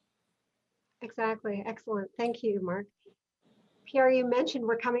 Exactly. Excellent. Thank you, Mark. Pierre, you mentioned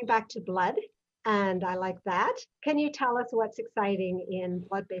we're coming back to blood, and I like that. Can you tell us what's exciting in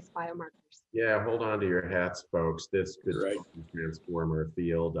blood-based biomarkers? Yeah, hold on to your hats, folks. This could transform our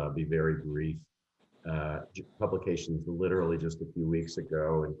field. I'll be very brief. Publications literally just a few weeks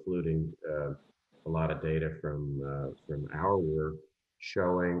ago, including a lot of data from our work,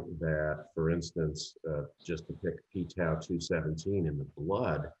 showing that, for instance, just to pick p-tau217 in the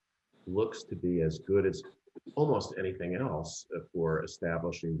blood, looks to be as good as almost anything else for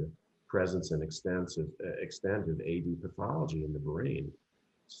establishing the presence and extent of AD pathology in the brain.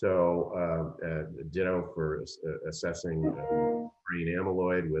 So ditto for assessing brain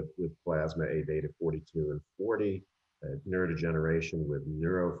amyloid with plasma A beta 42 and 40, neurodegeneration with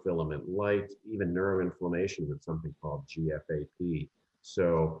neurofilament light, even neuroinflammation with something called GFAP.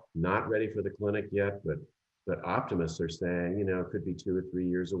 So not ready for the clinic yet, but optimists are saying, you know, it could be 2 or 3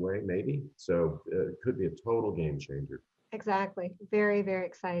 years away, maybe. So it could be a total game changer. Exactly. Very, very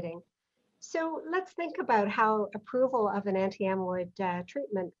exciting. So let's think about how approval of an anti-amyloid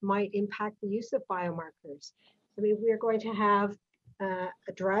treatment might impact the use of biomarkers. I mean, we're going to have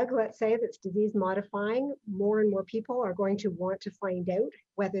a drug, let's say, that's disease modifying. More and more people are going to want to find out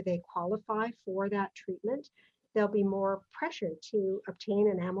whether they qualify for that treatment. There'll be more pressure to obtain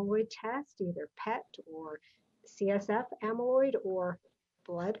an amyloid test, either PET or CSF amyloid or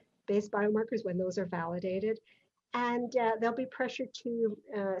blood-based biomarkers when those are validated. And there'll be pressure to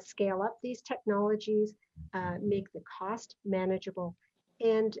scale up these technologies, make the cost manageable.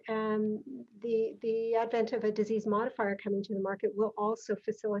 And the advent of a disease modifier coming to the market will also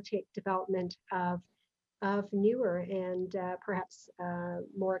facilitate development of newer and perhaps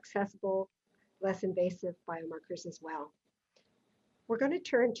more accessible, less invasive biomarkers as well. We're going to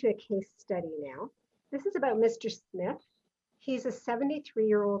turn to a case study now. This is about Mr. Smith. He's a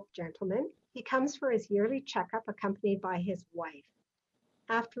 73-year-old gentleman. He comes for his yearly checkup accompanied by his wife.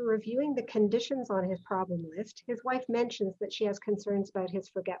 After reviewing the conditions on his problem list, his wife mentions that she has concerns about his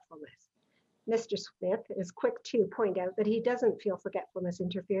forgetfulness. Mr. Smith is quick to point out that he doesn't feel forgetfulness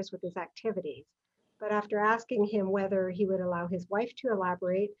interferes with his activities. But after asking him whether he would allow his wife to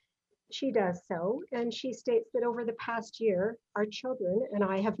elaborate, she does so, and she states that over the past year, our children and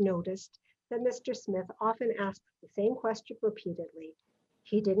I have noticed that Mr. Smith often asks the same question repeatedly.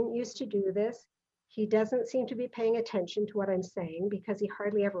 He didn't used to do this. He doesn't seem to be paying attention to what I'm saying because he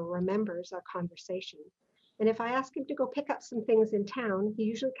hardly ever remembers our conversation. And if I ask him to go pick up some things in town, he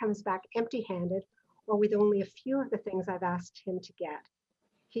usually comes back empty-handed or with only a few of the things I've asked him to get.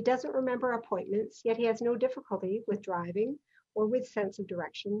 He doesn't remember appointments, yet he has no difficulty with driving or with sense of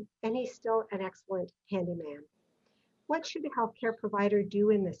direction, and he's still an excellent handyman. What should a healthcare provider do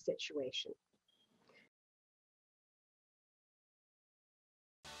in this situation?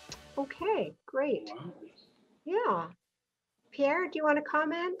 Okay, great. Wow. Yeah. Pierre, do you want to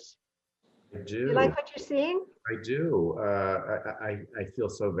comment? I do. You like what you're seeing? I do. I feel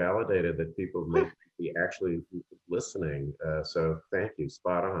so validated that people may be actually listening. So thank you.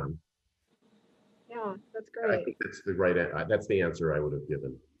 Spot on. Yeah, that's I great. think that's the answer I would have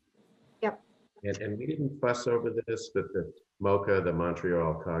given. Yep. And we didn't fuss over this, but the MoCA, the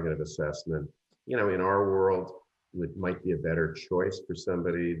Montreal Cognitive Assessment, you know, in our world, might be a better choice for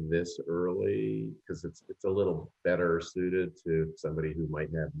somebody this early because it's a little better suited to somebody who might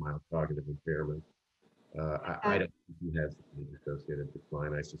have mild cognitive impairment. I don't think he has the associated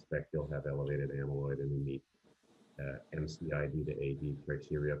decline. I suspect he'll have elevated amyloid and will meet MCID to AD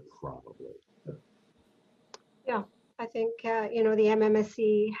criteria probably. Yeah, I think, you know, the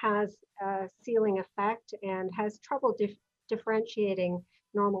MMSE has a ceiling effect and has trouble differentiating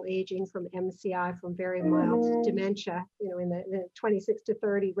normal aging from MCI from very mild dementia, you know, in the 26 to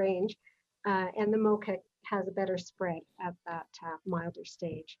 30 range. And the MoCA has a better spread at that milder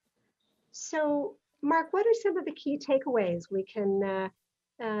stage. So, Mark, what are some of the key takeaways we can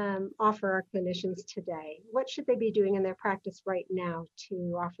offer our clinicians today? What should they be doing in their practice right now to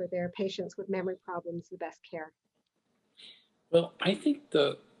offer their patients with memory problems the best care? Well, I think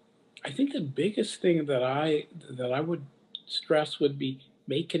the biggest thing that I would stress would be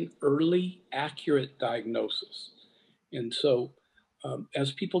make an early, accurate diagnosis. And so,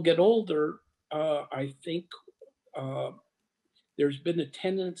 as people get older, I think uh, there's been a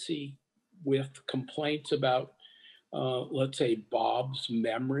tendency with complaints about, let's say, Bob's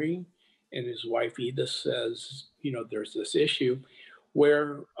memory, and his wife Edith says, there's this issue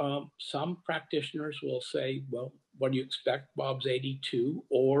where some practitioners will say, well, what do you expect? Bob's 82,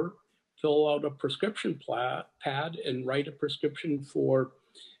 or fill out a prescription pad and write a prescription for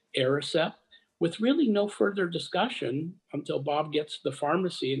Aricept with really no further discussion until Bob gets to the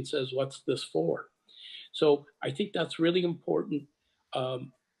pharmacy and says, what's this for? So I think that's really important,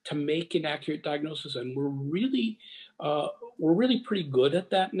 um, to make an accurate diagnosis, and we're really pretty good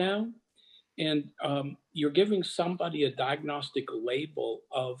at that now. And you're giving somebody a diagnostic label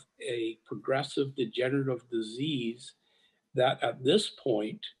of a progressive degenerative disease that, at this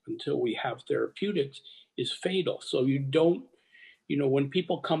point, until we have therapeutics, is fatal. So you don't, when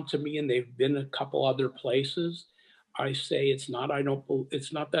people come to me and they've been a couple other places, I say it's not that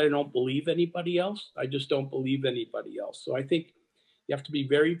I don't believe anybody else. I just don't believe anybody else. So I think you have to be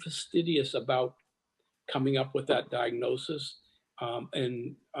very fastidious about coming up with that diagnosis.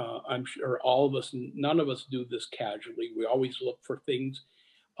 And I'm sure none of us do this casually. We always look for things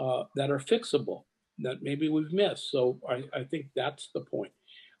that are fixable that maybe we've missed. So I think that's the point.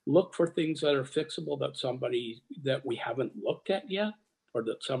 Look for things that are fixable that we haven't looked at yet, or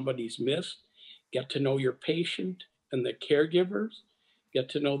that somebody's missed. Get to know your patient and the caregivers, get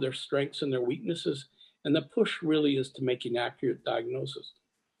to know their strengths and their weaknesses. And the push really is to make an accurate diagnosis.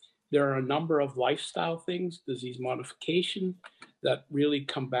 There are a number of lifestyle things, disease modification, that really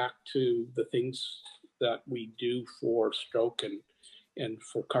come back to the things that we do for stroke and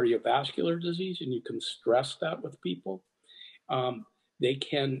for cardiovascular disease, and you can stress that with people. They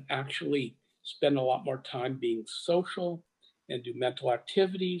can actually spend a lot more time being social and do mental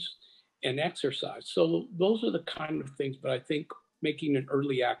activities and exercise. So those are the kind of things, but I think making an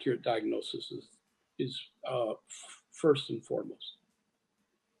early accurate diagnosis is first and foremost.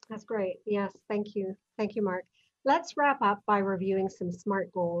 That's great. Yes, thank you. Thank you, Mark. Let's wrap up by reviewing some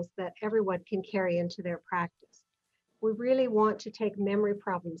SMART goals that everyone can carry into their practice. We really want to take memory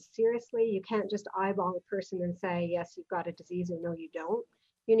problems seriously. You can't just eyeball a person and say, yes, you've got a disease, or no, you don't.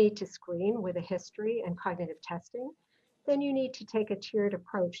 You need to screen with a history and cognitive testing. Then you need to take a tiered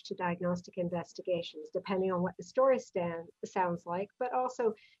approach to diagnostic investigations, depending on what the story sounds like, but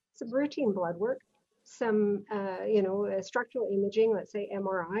also some routine blood work, some structural imaging, let's say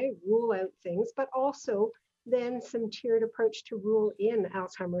MRI, rule out things, but also then some tiered approach to rule in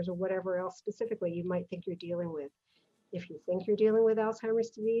Alzheimer's or whatever else specifically you might think you're dealing with. If you think you're dealing with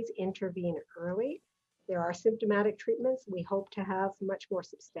Alzheimer's disease, intervene early. There are symptomatic treatments. We hope to have much more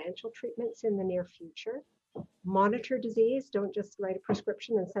substantial treatments in the near future. Monitor disease. Don't just write a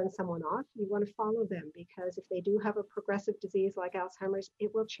prescription and send someone off. You want to follow them, because if they do have a progressive disease like Alzheimer's,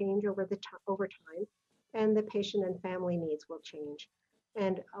 it will change over time, and the patient and family needs will change.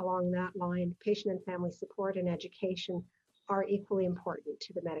 And along that line, patient and family support and education are equally important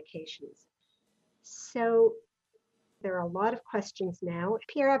to the medications. So there are a lot of questions now.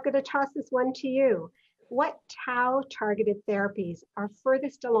 Pierre, I'm going to toss this one to you. What tau targeted therapies are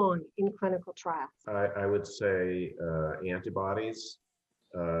furthest along in clinical trials? I would say antibodies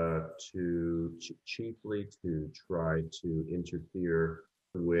chiefly to try to interfere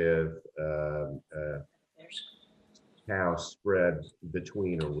with tau spread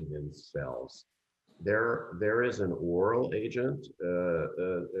between or within cells. There is an oral agent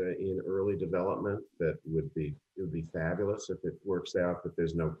in early development that would be fabulous if it works out, but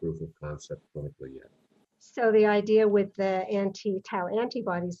there's no proof of concept clinically yet. So the idea with the anti-tau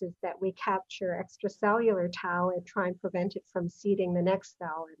antibodies is that we capture extracellular tau and try and prevent it from seeding the next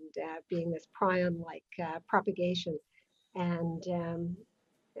cell and being this prion-like propagation. And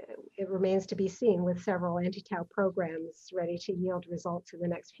it remains to be seen with several anti-tau programs ready to yield results in the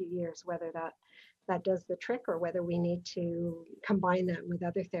next few years, whether that does the trick or whether we need to combine that with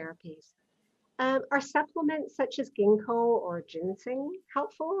other therapies. Are supplements such as ginkgo or ginseng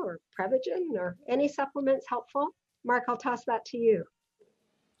helpful, or Prevagen, or any supplements helpful? Mark, I'll toss that to you.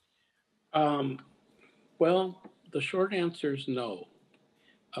 Well, the short answer is no.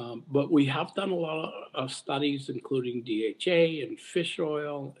 But we have done a lot of studies, including DHA and fish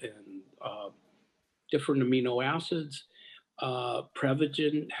oil and different amino acids.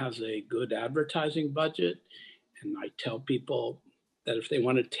 Prevagen has a good advertising budget, and I tell people that if they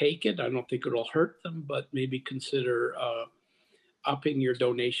want to take it, I don't think it'll hurt them, but maybe consider upping your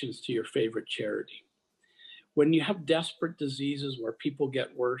donations to your favorite charity. When you have desperate diseases where people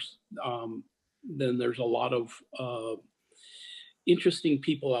get worse, then there's a lot of interesting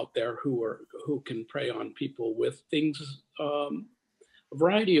people out there who can prey on people with things, a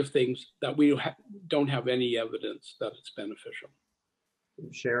variety of things that we don't have any evidence that it's beneficial.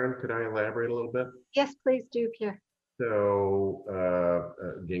 Sharon, could I elaborate a little bit? Yes, please do, Pierre. So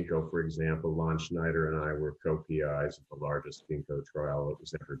ginkgo, for example, Lon Schneider and I were co-PIs of the largest ginkgo trial that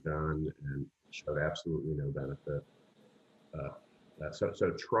was ever done and showed absolutely no benefit.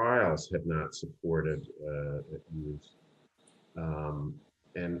 So trials have not supported use.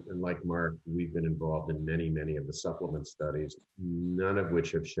 And like Mark, we've been involved in many of the supplement studies, none of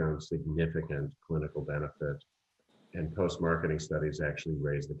which have shown significant clinical benefit. And post-marketing studies actually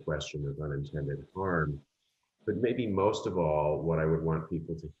raise the question of unintended harm. But maybe most of all, what I would want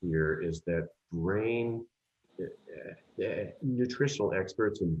people to hear is that nutritional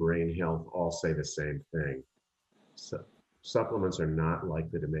experts in brain health all say the same thing. So supplements are not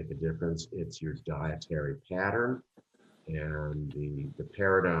likely to make a difference. It's your dietary pattern and the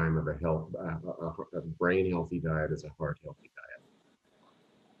paradigm of a brain healthy diet is a heart healthy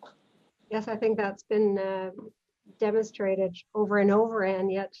diet. Yes, I think that's been demonstrated over and over,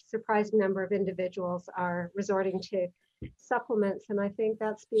 and yet a surprising number of individuals are resorting to supplements. And I think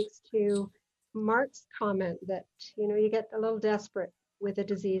that speaks to Mark's comment that, you know, you get a little desperate with a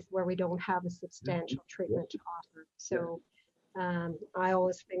disease where we don't have a substantial treatment to offer. So I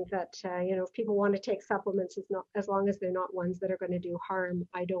always think that, you know, if people want to take supplements, it's not, as long as they're not ones that are going to do harm,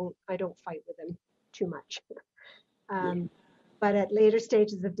 I don't fight with them too much. But at later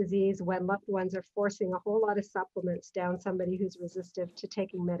stages of disease, when loved ones are forcing a whole lot of supplements down somebody who's resistant to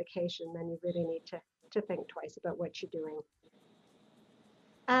taking medication, then you really need to think twice about what you're doing.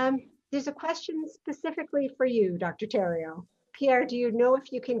 There's a question specifically for you, Dr. Theriault. Pierre, do you know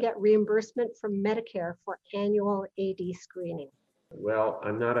if you can get reimbursement from Medicare for annual AD screening? Well,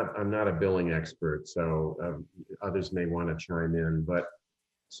 I'm not a billing expert, so others may want to chime in. But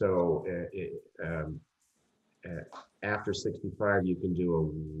so after 65, you can do a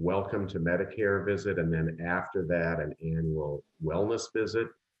welcome to Medicare visit, and then after that, an annual wellness visit,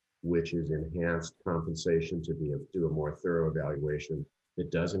 which is enhanced compensation to do a more thorough evaluation.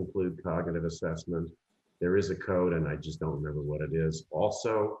 It does include cognitive assessment. There is a code, and I just don't remember what it is.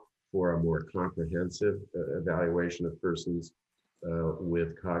 Also, for a more comprehensive evaluation of persons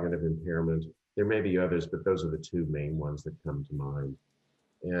with cognitive impairment. There may be others, but those are the two main ones that come to mind.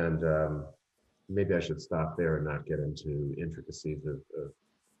 And maybe I should stop there and not get into intricacies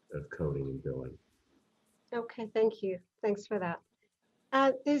of coding and billing. Okay, thank you. Thanks for that.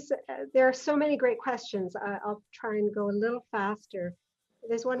 There are so many great questions. I'll try and go a little faster.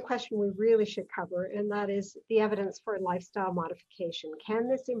 There's one question we really should cover, and that is the evidence for lifestyle modification. Can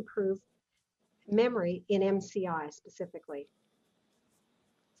this improve memory in MCI specifically?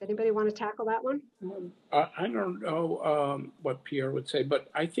 Does anybody want to tackle that one? I don't know what Pierre would say, but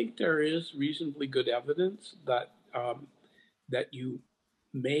I think there is reasonably good evidence that that you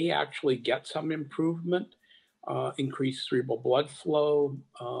may actually get some improvement, increased cerebral blood flow,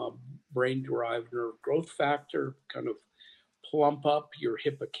 brain-derived nerve growth factor, kind of plump up your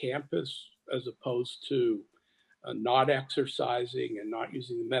hippocampus as opposed to not exercising and not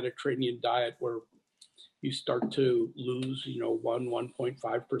using the Mediterranean diet, where you start to lose,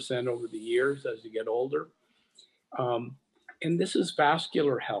 1.5% over the years as you get older. And this is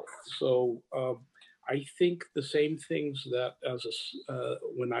vascular health. So I think the same things that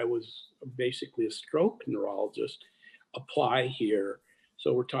when I was basically a stroke neurologist apply here.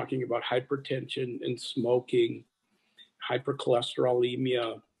 So we're talking about hypertension and smoking,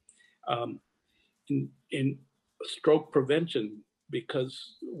 hypercholesterolemia, in stroke prevention,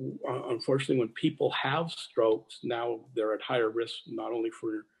 because unfortunately when people have strokes, now they're at higher risk not only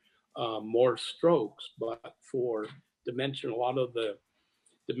for more strokes, but for dementia. A lot of the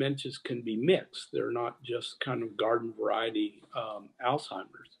dementias can be mixed. They're not just kind of garden variety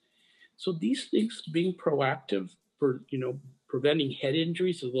Alzheimer's. So these things, being proactive for, preventing head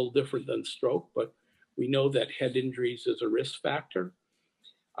injuries is a little different than stroke, but we know that head injuries is a risk factor.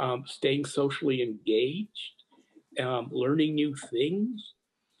 Staying socially engaged, learning new things.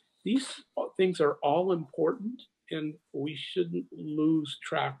 These things are all important, and we shouldn't lose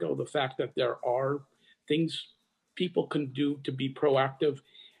track of the fact that there are things people can do to be proactive,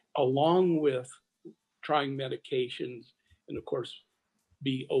 along with trying medications, and of course,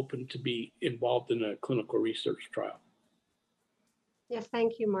 be open to be involved in a clinical research trial. Yes,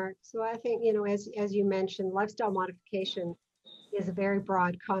 thank you, Mark. So I think, as you mentioned, lifestyle modification is a very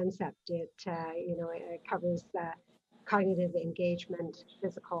broad concept. It covers cognitive engagement,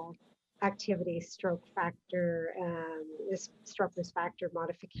 physical activity, stroke risk factor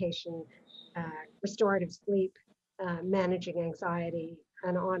modification, restorative sleep, managing anxiety,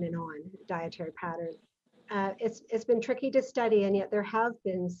 and on, dietary pattern. It's been tricky to study, and yet there have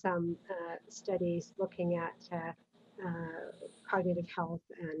been some studies looking at cognitive health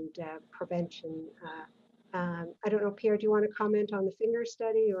and prevention. I don't know, Pierre, do you want to comment on the finger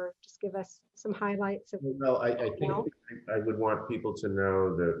study or just give us some highlights of? Well, I think I would want people to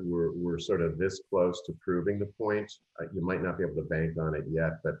know that we're sort of this close to proving the point. You might not be able to bank on it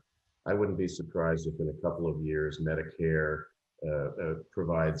yet, but I wouldn't be surprised if in a couple of years Medicare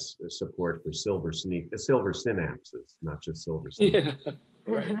provides support for silver synapses, not just silver synapses. Yeah,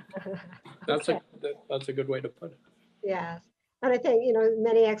 right. That's a good way to put it. Yes. And I think,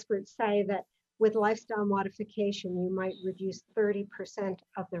 many experts say that with lifestyle modification, you might reduce 30%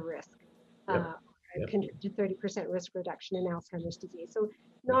 of the risk, contribute to 30% risk reduction in Alzheimer's disease. So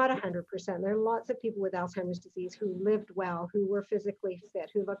not 100%. There are lots of people with Alzheimer's disease who lived well, who were physically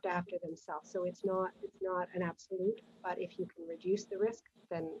fit, who looked after themselves. So it's not an absolute, but if you can reduce the risk,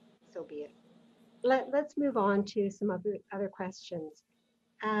 then so be it. Let's move on to some other questions.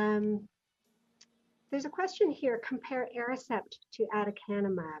 There's a question here, compare Aricept to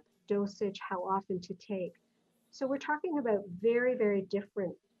aducanumab, dosage, how often to take. So we're talking about very, very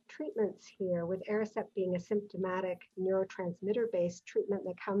different treatments here, with Aricept being a symptomatic neurotransmitter-based treatment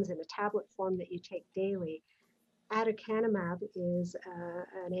that comes in a tablet form that you take daily. Aducanumab is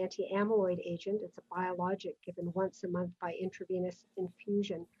an anti-amyloid agent. It's a biologic given once a month by intravenous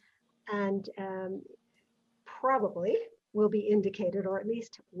infusion, and probably will be indicated, or at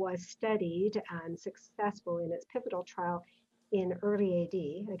least was studied and successful in its pivotal trial in early AD,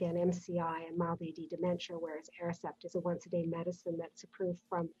 again, MCI and mild AD dementia, whereas Aricept is a once-a-day medicine that's approved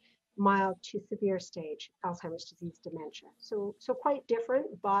from mild to severe stage Alzheimer's disease dementia. So quite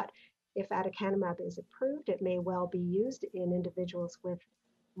different, but if aducanumab is approved, it may well be used in individuals with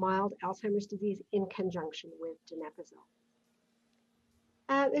mild Alzheimer's disease in conjunction with donepezil.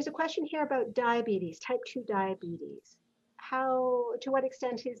 There's a question here about diabetes, type 2 diabetes. To what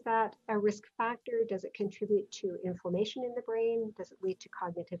extent is that a risk factor? Does it contribute to inflammation in the brain? Does it lead to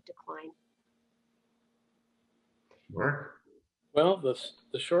cognitive decline? Mark? Well, the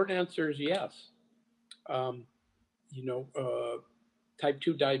short answer is yes. Type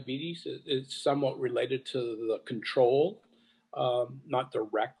 2 diabetes is somewhat related to the control, not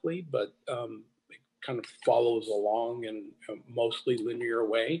directly, but it kind of follows along in a mostly linear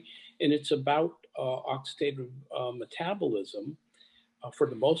way. And it's about oxidative metabolism for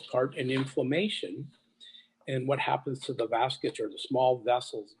the most part, and inflammation, and what happens to the vasculature, the small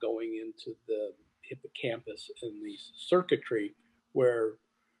vessels going into the hippocampus and the circuitry where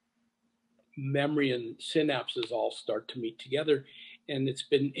memory and synapses all start to meet together. And it's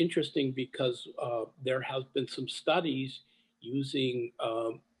been interesting because there has been some studies using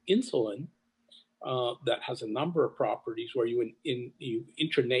insulin that has a number of properties where you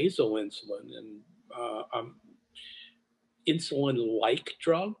intranasal insulin and insulin-like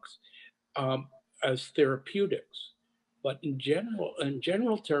drugs as therapeutics. But in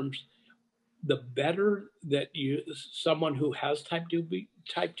general terms, the better that someone who has type 2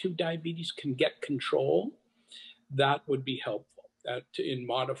 diabetes can get control, that would be helpful in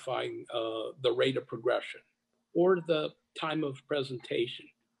modifying the rate of progression or the time of presentation.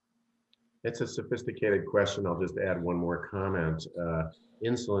 It's a sophisticated question. I'll just add one more comment.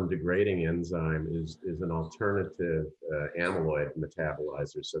 Insulin degrading enzyme is an alternative amyloid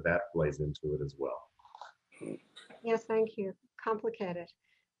metabolizer, so that plays into it as well. Yes, thank you. Complicated.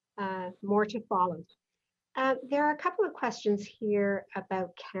 More to follow. There are a couple of questions here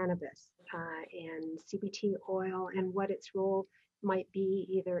about cannabis and CBT oil and what its role might be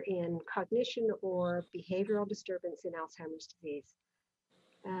either in cognition or behavioral disturbance in Alzheimer's disease.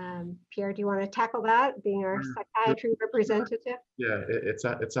 Pierre, do you want to tackle that, being our psychiatry representative? Yeah, it's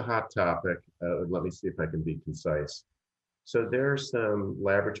a hot topic. Let me see if I can be concise. So there are some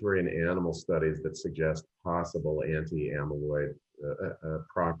laboratory and animal studies that suggest possible anti-amyloid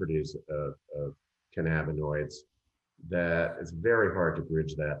properties of cannabinoids. That it's very hard to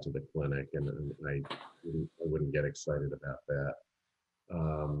bridge that to the clinic, and I wouldn't get excited about that.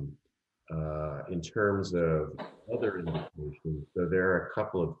 In terms of other indications, so there are a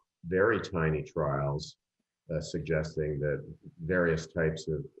couple of very tiny trials suggesting that various types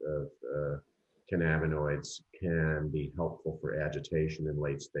of cannabinoids can be helpful for agitation in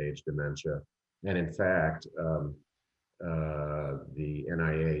late stage dementia. And in fact, the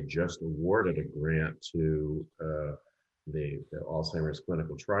NIA just awarded a grant to the Alzheimer's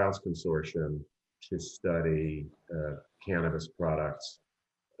Clinical Trials Consortium to study cannabis products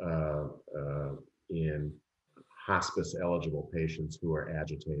in hospice eligible patients who are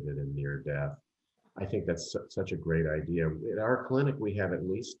agitated and near death. I think that's such a great idea. At our clinic, we have at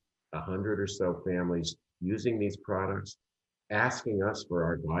least 100 or so families using these products, asking us for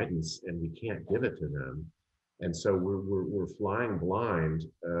our guidance, and we can't give it to them. And so we're flying blind,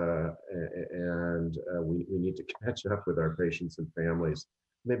 and we need to catch up with our patients and families.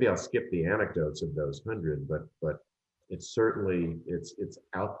 Maybe I'll skip the anecdotes of those 100, but it's certainly it's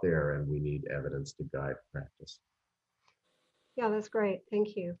out there, and we need evidence to guide practice. Yeah, that's great.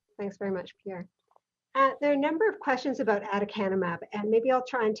 Thank you. Thanks very much, Pierre. There are a number of questions about aducanumab, and maybe I'll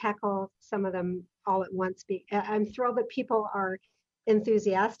try and tackle some of them all at once. I'm thrilled that people are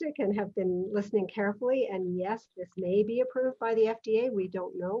enthusiastic and have been listening carefully. And yes, this may be approved by the FDA. We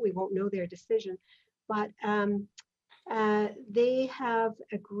don't know. We won't know their decision. But they have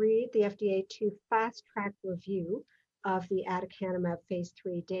agreed, the FDA, to fast track review of the aducanumab phase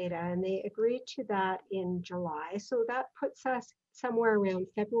 3 data. And they agreed to that in July. So that puts us somewhere around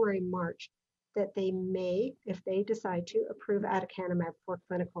February, March, that they may, if they decide to, approve aducanumab for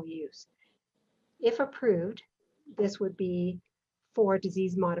clinical use. If approved, this would be for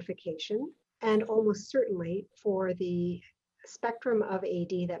disease modification and almost certainly for the spectrum of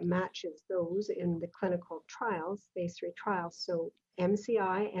AD that matches those in the clinical trials, phase 3 trials, so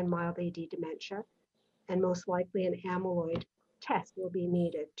MCI and mild AD dementia, and most likely an amyloid test will be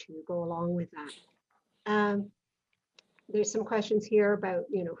needed to go along with that. There's some questions here about,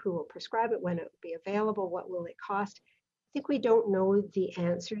 who will prescribe it, when it will be available, what will it cost. I think we don't know the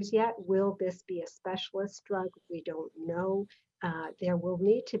answers yet. Will this be a specialist drug? We don't know. There will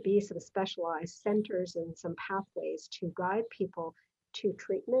need to be some specialized centers and some pathways to guide people to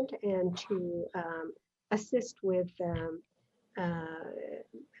treatment and to assist with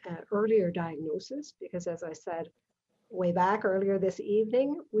earlier diagnosis, because as I said way back earlier this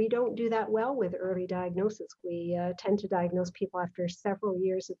evening, we don't do that well with early diagnosis. We tend to diagnose people after several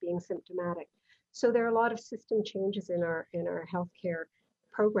years of being symptomatic. So there are a lot of system changes in our healthcare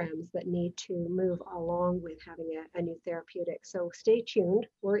programs that need to move along with having a new therapeutic. So stay tuned.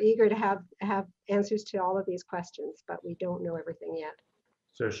 We're eager to have answers to all of these questions, but we don't know everything yet.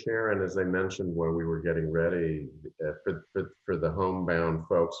 So Sharon, as I mentioned when we were getting ready, for the homebound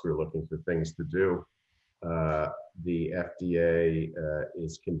folks who are looking for things to do, the FDA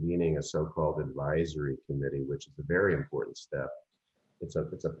is convening a so-called advisory committee, which is a very important step. It's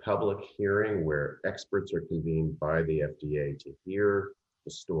a public hearing where experts are convened by the FDA to hear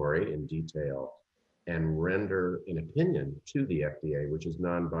the story in detail and render an opinion to the FDA, which is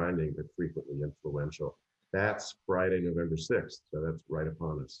non-binding but frequently influential. That's Friday, November 6th, so that's right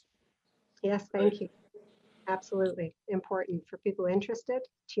upon us. Yes, thank you. Absolutely important for people interested.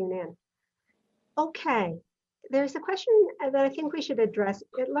 Tune in. Okay, there's a question that I think we should address.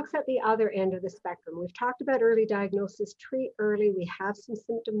 It looks at the other end of the spectrum. We've talked about early diagnosis, treat early. We have some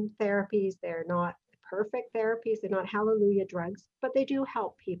symptom therapies. They're not perfect therapies. They're not hallelujah drugs, but they do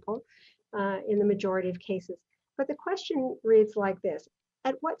help people in the majority of cases. But the question reads like this.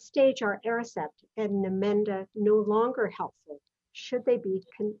 At what stage are Aricept and Namenda no longer helpful? Should they be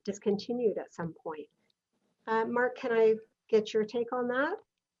discontinued at some point? Mark, can I get your take on that?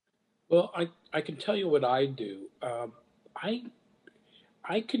 Well, I can tell you what I do.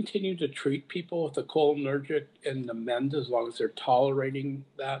 I continue to treat people with a cholinergic and Namenda as long as they're tolerating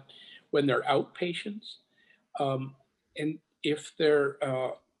that when they're outpatients. And if they're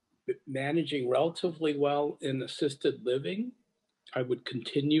managing relatively well in assisted living, I would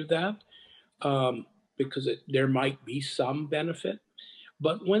continue that because there might be some benefit.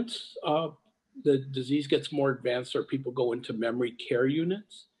 But once the disease gets more advanced or people go into memory care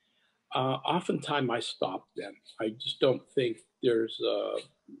units, oftentimes I stop them. I just don't think there's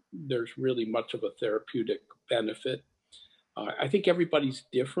really much of a therapeutic benefit. I think everybody's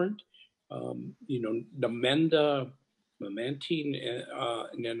different. Namenda, memantine,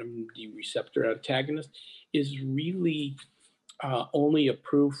 NMD receptor antagonist is really only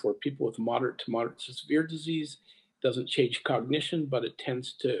approved for people with moderate to moderate to severe disease. It doesn't change cognition, but it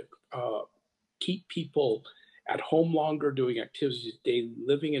tends to keep people at home longer, doing activities of daily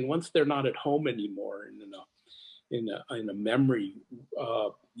living. And once they're not at home anymore in a memory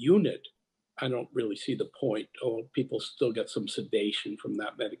unit, I don't really see the point. People still get some sedation from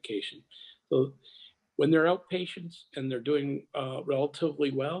that medication. So when they're outpatients and they're doing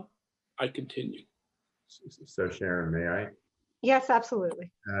relatively well, I continue. So Sharon, may I? Yes,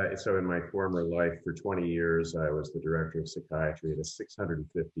 absolutely. So in my former life, for 20 years, I was the director of psychiatry at a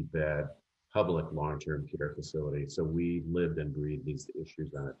 650-bed public long-term care facility. So we lived and breathed these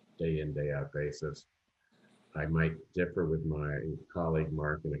issues on a day in, day out basis. I might differ with my colleague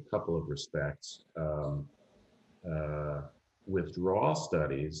Mark in a couple of respects. Uh, Withdrawal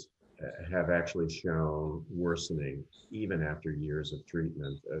studies have actually shown worsening even after years of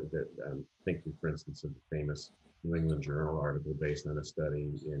treatment. I'm thinking, for instance, of the famous New England Journal article based on a study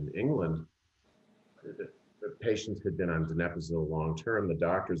in England. The patients had been on donepezil long term. The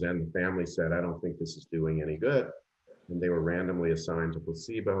doctors and the family said, I don't think this is doing any good. And they were randomly assigned to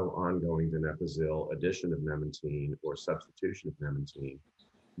placebo, ongoing donepezil, addition of memantine, or substitution of memantine.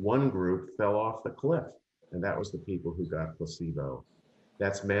 One group fell off the cliff, and that was the people who got placebo.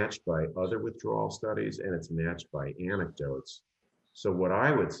 That's matched by other withdrawal studies, and it's matched by anecdotes. So what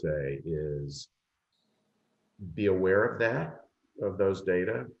I would say is be aware of that, of those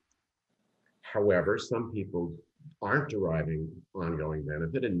data. However, some people aren't deriving ongoing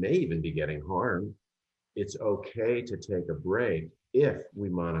benefit and may even be getting harmed. It's okay to take a break if we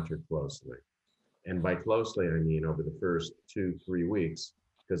monitor closely. And by closely, I mean over the first 2-3 weeks,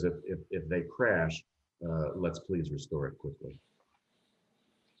 because if they crash, let's please restore it quickly.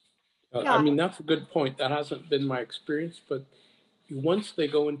 I mean, that's a good point. That hasn't been my experience, but once they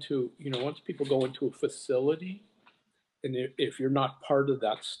go into, once people go into a facility, and if you're not part of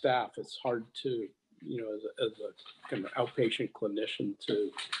that staff, it's hard to, as a kind of outpatient clinician to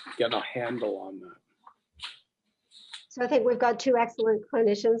get a handle on that. So I think we've got two excellent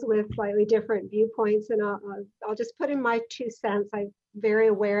clinicians with slightly different viewpoints, and I'll just put in my 2 cents. I'm very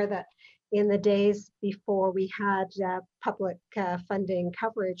aware that in the days before we had public funding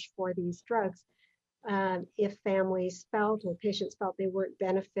coverage for these drugs, if families felt or patients felt they weren't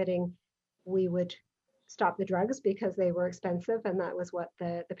benefiting, we would stop the drugs because they were expensive, and that was what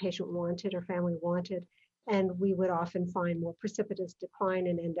the patient wanted or family wanted. And we would often find more precipitous decline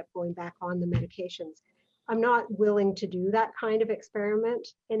and end up going back on the medications. I'm not willing to do that kind of experiment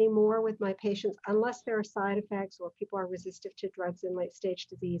anymore with my patients unless there are side effects or people are resistant to drugs in late stage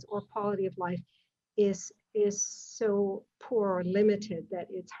disease or quality of life is so poor or limited that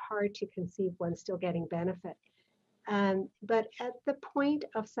it's hard to conceive one still getting benefit. But at the point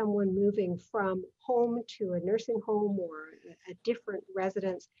of someone moving from home to a nursing home or a different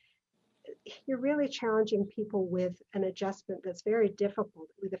residence, you're really challenging people with an adjustment that's very difficult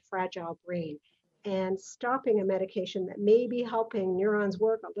with a fragile brain. And stopping a medication that may be helping neurons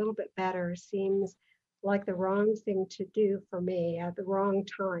work a little bit better seems like the wrong thing to do for me at the wrong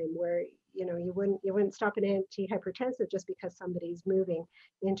time, where you wouldn't stop an antihypertensive just because somebody's moving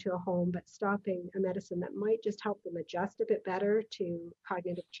into a home, but stopping a medicine that might just help them adjust a bit better to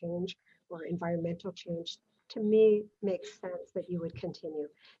cognitive change or environmental change, to me makes sense that you would continue.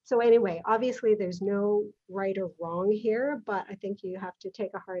 So anyway, obviously there's no right or wrong here, but I think you have to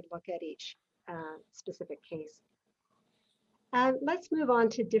take a hard look at each specific case. Let's move on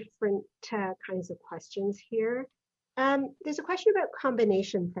to different kinds of questions here. There's a question about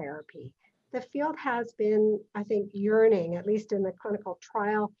combination therapy. The field has been, I think, yearning, at least in the clinical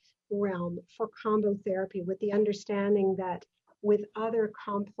trial realm, for combo therapy, with the understanding that with other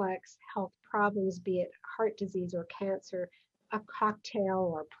complex health problems, be it heart disease or cancer, a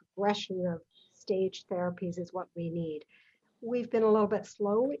cocktail or progression of stage therapies is what we need. We've been a little bit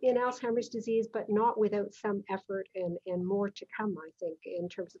slow in Alzheimer's disease, but not without some effort and more to come, I think, in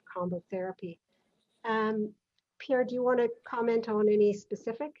terms of combo therapy. Pierre, do you want to comment on any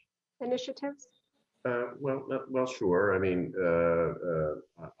specific initiatives? Well, sure. I mean,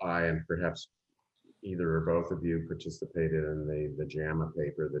 I and perhaps either or both of you participated in the JAMA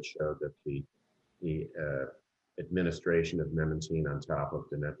paper that showed that the administration of memantine on top of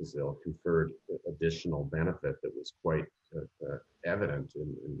donepezil conferred additional benefit that was quite evident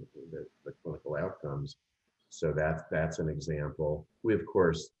in the clinical outcomes. So that's an example. We of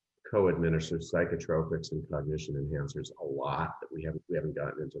course co-administer psychotropics and cognition enhancers a lot. That we haven't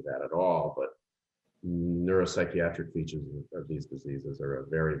gotten into that at all, but neuropsychiatric features of these diseases are a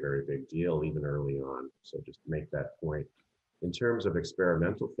very, very big deal even early on. So just to make that point. In terms of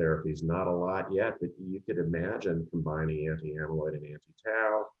experimental therapies, not a lot yet, but you could imagine combining anti-amyloid and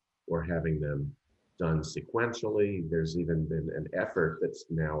anti-tau or having them done sequentially. There's even been an effort that's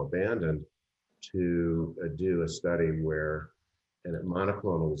now abandoned to do a study where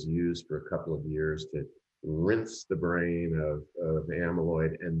monoclonal was used for a couple of years to rinse the brain of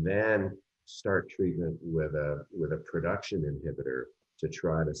amyloid and then start treatment with a production inhibitor to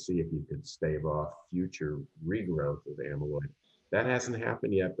try to see if you could stave off future regrowth of amyloid. That hasn't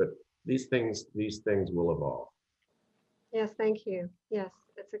happened yet, but these things will evolve. Yes, thank you. Yes,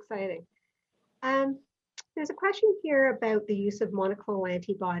 that's exciting. Um, there's a question here about the use of monoclonal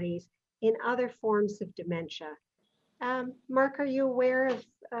antibodies in other forms of dementia. Mark, are you aware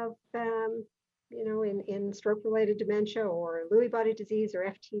of in stroke-related dementia or Lewy body disease or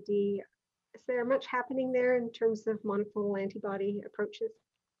FTD? Is there much happening there in terms of monoclonal antibody approaches?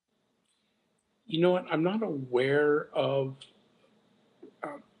 You know what? I'm not aware of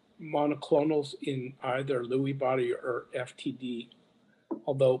uh, monoclonals in either Lewy body or FTD,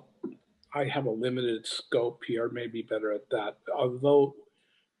 although I have a limited scope here, maybe better at that. Although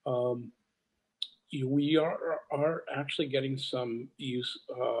um, we are actually getting some use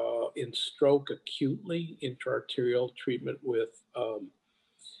in stroke acutely, intraarterial treatment with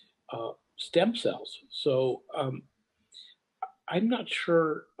stem cells. So I'm not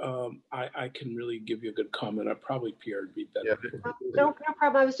sure I can really give you a good comment. Probably Pierre would be Yeah. better. No, no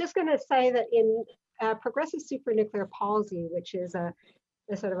problem. I was just going to say that in progressive supranuclear palsy, which is a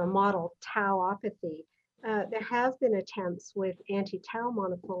sort of a model tauopathy, there have been attempts with anti-tau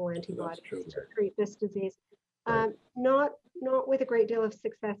monoclonal antibodies to treat this disease. Not with a great deal of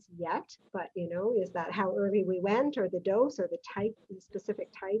success yet, but is that how early we went, or the dose, or the type, the specific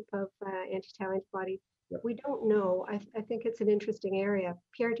type of anti-tau antibody? Yep. We don't know. I think it's an interesting area.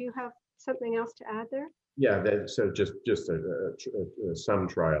 Pierre, do you have something else to add there? Yeah, so just some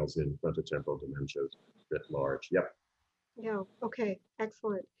trials in frontotemporal dementia writ large. Yep. Yeah, okay,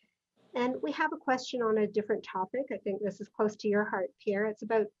 excellent. And we have a question on a different topic. I think this is close to your heart, Pierre. It's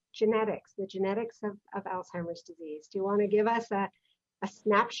about genetics, the genetics of Alzheimer's disease. Do you want to give us a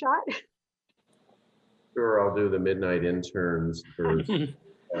snapshot? Sure, I'll do the midnight interns versus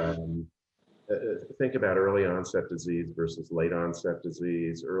think about early onset disease versus late onset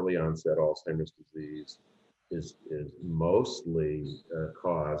disease. Early onset Alzheimer's disease is mostly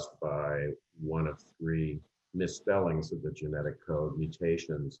caused by one of three misspellings of the genetic code,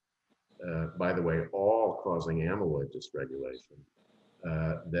 mutations. By the way, all causing amyloid dysregulation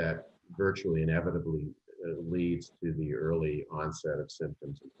that virtually inevitably leads to the early onset of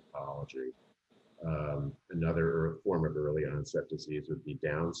symptoms and pathology. Another form of early onset disease would be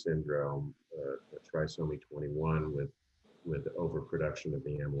Down syndrome, trisomy 21 with overproduction of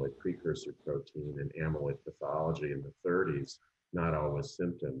the amyloid precursor protein and amyloid pathology in the 30s, not always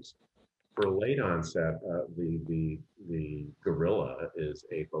symptoms. For late onset, the gorilla is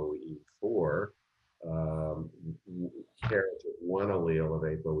ApoE4. Carriage of one allele of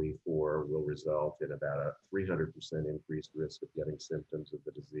ApoE4 will result in about a 300% increased risk of getting symptoms of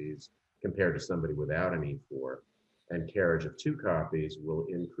the disease compared to somebody without an E4. And carriage of two copies will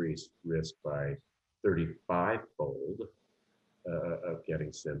increase risk by 35-fold of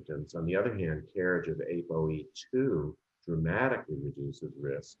getting symptoms. On the other hand, carriage of ApoE2 dramatically reduces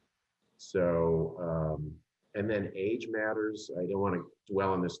risk. So, and then age matters. I don't want to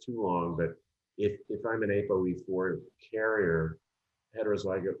dwell on this too long, but if I'm an ApoE4 carrier,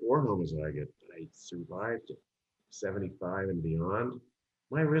 heterozygote or homozygote, I survived 75 and beyond,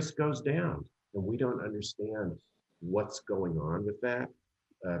 my risk goes down. And we don't understand what's going on with that.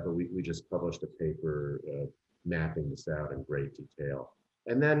 But we just published a paper mapping this out in great detail.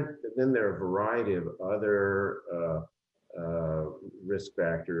 And then there are a variety of other risk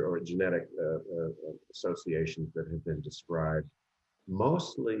factor or genetic associations that have been described,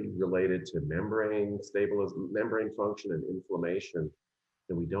 mostly related to membrane function and inflammation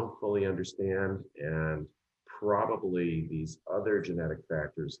that we don't fully understand. And probably these other genetic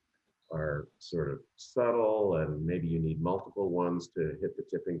factors are sort of subtle, and maybe you need multiple ones to hit the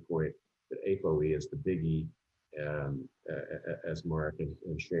tipping point. But ApoE is the biggie, as Mark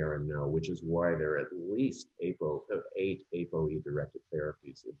and Sharon know, which is why there are at least 8 ApoE-directed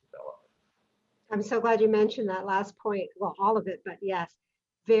therapies in development. I'm so glad you mentioned that last point. Well, all of it, but yes,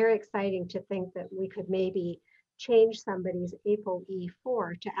 very exciting to think that we could maybe change somebody's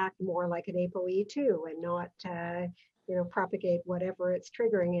ApoE4 to act more like an ApoE2 and not, propagate whatever it's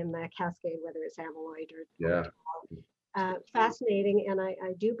triggering in the cascade, whether it's amyloid or fascinating. And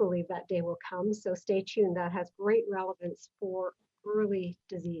I do believe that day will come. So stay tuned. That has great relevance for early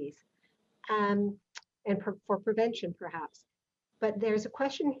disease and for prevention, perhaps. But there's a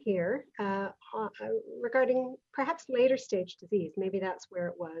question here regarding perhaps later stage disease. Maybe that's where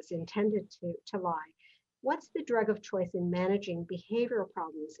it was intended to lie. What's the drug of choice in managing behavioral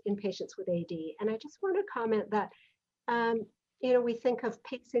problems in patients with AD? And I just want to comment that, we think of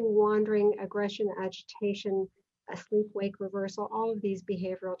pacing, wandering, aggression, agitation, sleep-wake reversal, all of these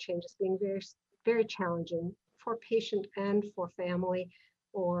behavioral changes being very, very challenging for patient and for family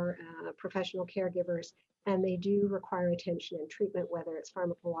or professional caregivers. And they do require attention and treatment, whether it's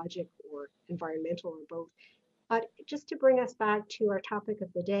pharmacologic or environmental or both. But just to bring us back to our topic of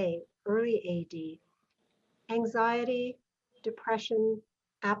the day, early AD, anxiety, depression,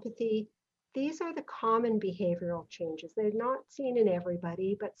 apathy, these are the common behavioral changes. They're not seen in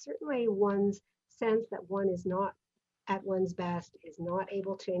everybody, but certainly one's sense that one is not at one's best, is not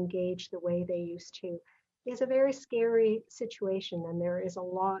able to engage the way they used to, is a very scary situation. And there is a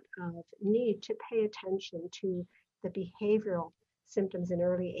lot of need to pay attention to the behavioral symptoms in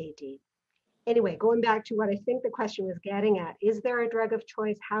early AD. Anyway, going back to what I think the question was getting at, is there a drug of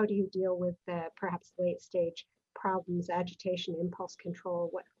choice? How do you deal with the perhaps late stage problems, agitation, impulse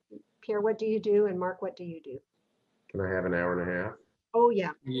control? Pierre, what do you do? And Mark, what do you do? Can I have an hour and a half? Oh,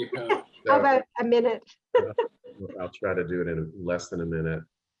 yeah. Yeah. How about a minute? I'll try to do it in less than a minute.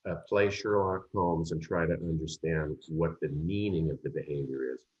 Play Sherlock Holmes and try to understand what the meaning of the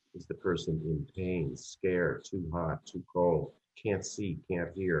behavior is. Is the person in pain, scared, too hot, too cold, can't see,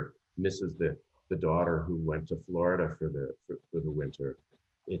 can't hear, misses the daughter who went to Florida for the winter?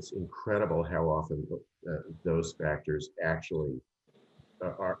 It's incredible how often those factors actually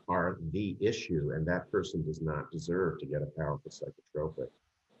are the issue, and that person does not deserve to get a powerful psychotropic.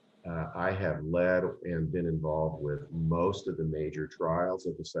 I have led and been involved with most of the major trials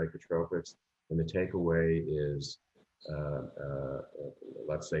of the psychotropics, and the takeaway is,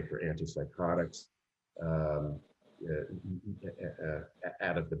 let's say for antipsychotics,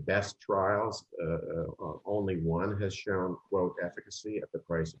 out of the best trials, only one has shown, quote, efficacy at the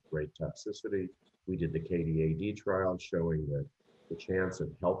price of great toxicity. We did the KDAD trial showing that the chance of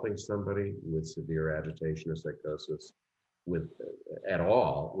helping somebody with severe agitation or psychosis at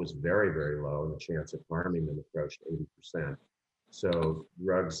all was very, very low, and the chance of harming them approached 80%. So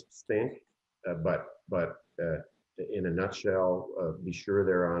drugs stink, but in a nutshell, be sure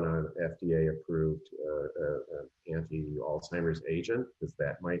they're on an FDA-approved anti-Alzheimer's agent, because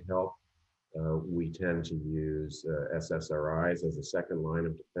that might help. We tend to use SSRIs as a second line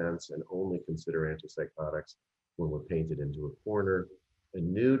of defense and only consider antipsychotics when we're painted into a corner. A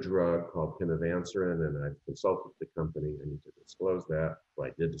new drug called pimavanserin, and I've consulted the company, I need to disclose that, well,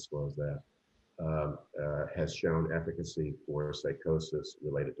 I did disclose that, has shown efficacy for psychosis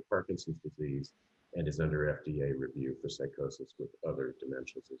related to Parkinson's disease and is under FDA review for psychosis with other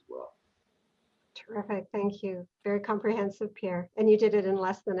dementias as well. Terrific, thank you. Very comprehensive, Pierre. And you did it in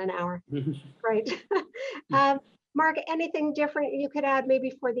less than an hour. Great. Mark, anything different you could add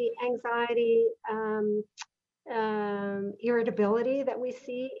maybe for the anxiety, irritability that we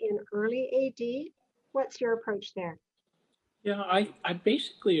see in early AD? What's your approach there? Yeah, I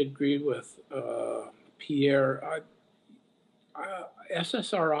basically agree with Pierre.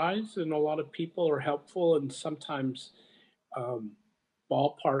 SSRIs in a lot of people are helpful, and sometimes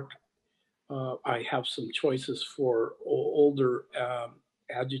ballpark. I have some choices for older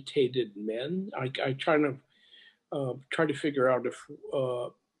agitated men. I try to figure out if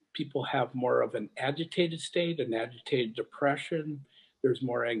people have more of an agitated state, an agitated depression. There's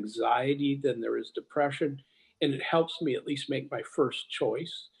more anxiety than there is depression, and it helps me at least make my first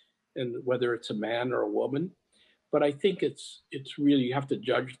choice, and whether it's a man or a woman. But I think it's really, you have to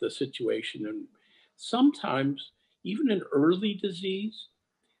judge the situation, and sometimes even in early disease,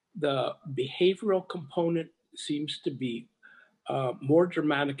 the behavioral component seems to be more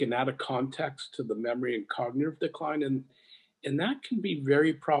dramatic and out of context to the memory and cognitive decline, and that can be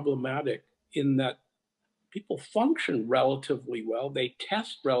very problematic in that people function relatively well, they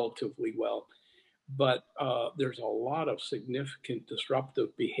test relatively well, but there's a lot of significant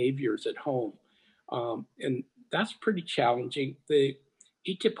disruptive behaviors at home. And that's pretty challenging. The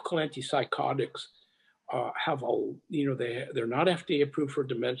atypical antipsychotics have they're not FDA approved for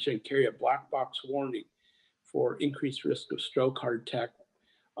dementia and carry a black box warning for increased risk of stroke, heart attack,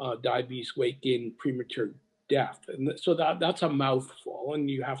 diabetes, weight gain, premature death. And so that's a mouthful,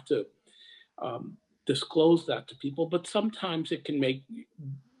 and you have to disclose that to people. But sometimes it can make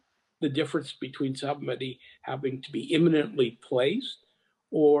the difference between somebody having to be imminently placed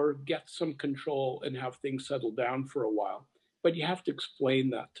or get some control and have things settle down for a while. But you have to explain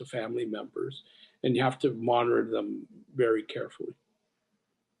that to family members, and you have to monitor them very carefully.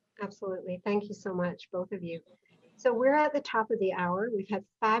 Absolutely. Thank you so much, both of you. So we're at the top of the hour. We've had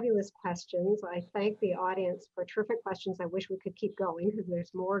fabulous questions. I thank the audience for terrific questions. I wish we could keep going because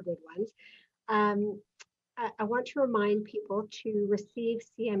there's more good ones. I want to remind people to receive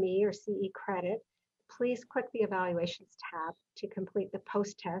CME or CE credit. Please click the evaluations tab to complete the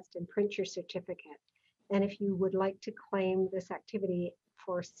post-test and print your certificate. And if you would like to claim this activity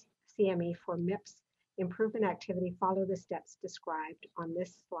for CME for MIPS improvement activity, follow the steps described on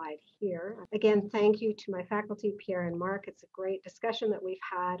this slide here. Again, thank you to my faculty, Pierre and Mark. It's a great discussion that we've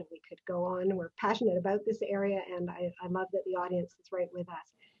had. We could go on. We're passionate about this area, and I love that the audience is right with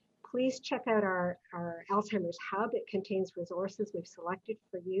us. Please check out our Alzheimer's Hub. It contains resources we've selected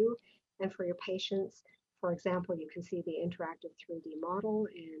for you and for your patients. For example, you can see the interactive 3D model,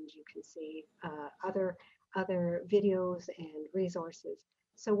 and you can see other videos and resources.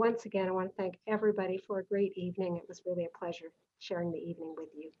 So once again, I want to thank everybody for a great evening. It was really a pleasure sharing the evening with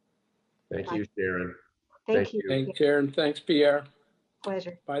you. Thank Bye. you, Sharon. Thank you. Thanks, Sharon. Thanks, Pierre.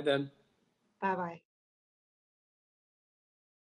 Pleasure. Bye then. Bye-bye.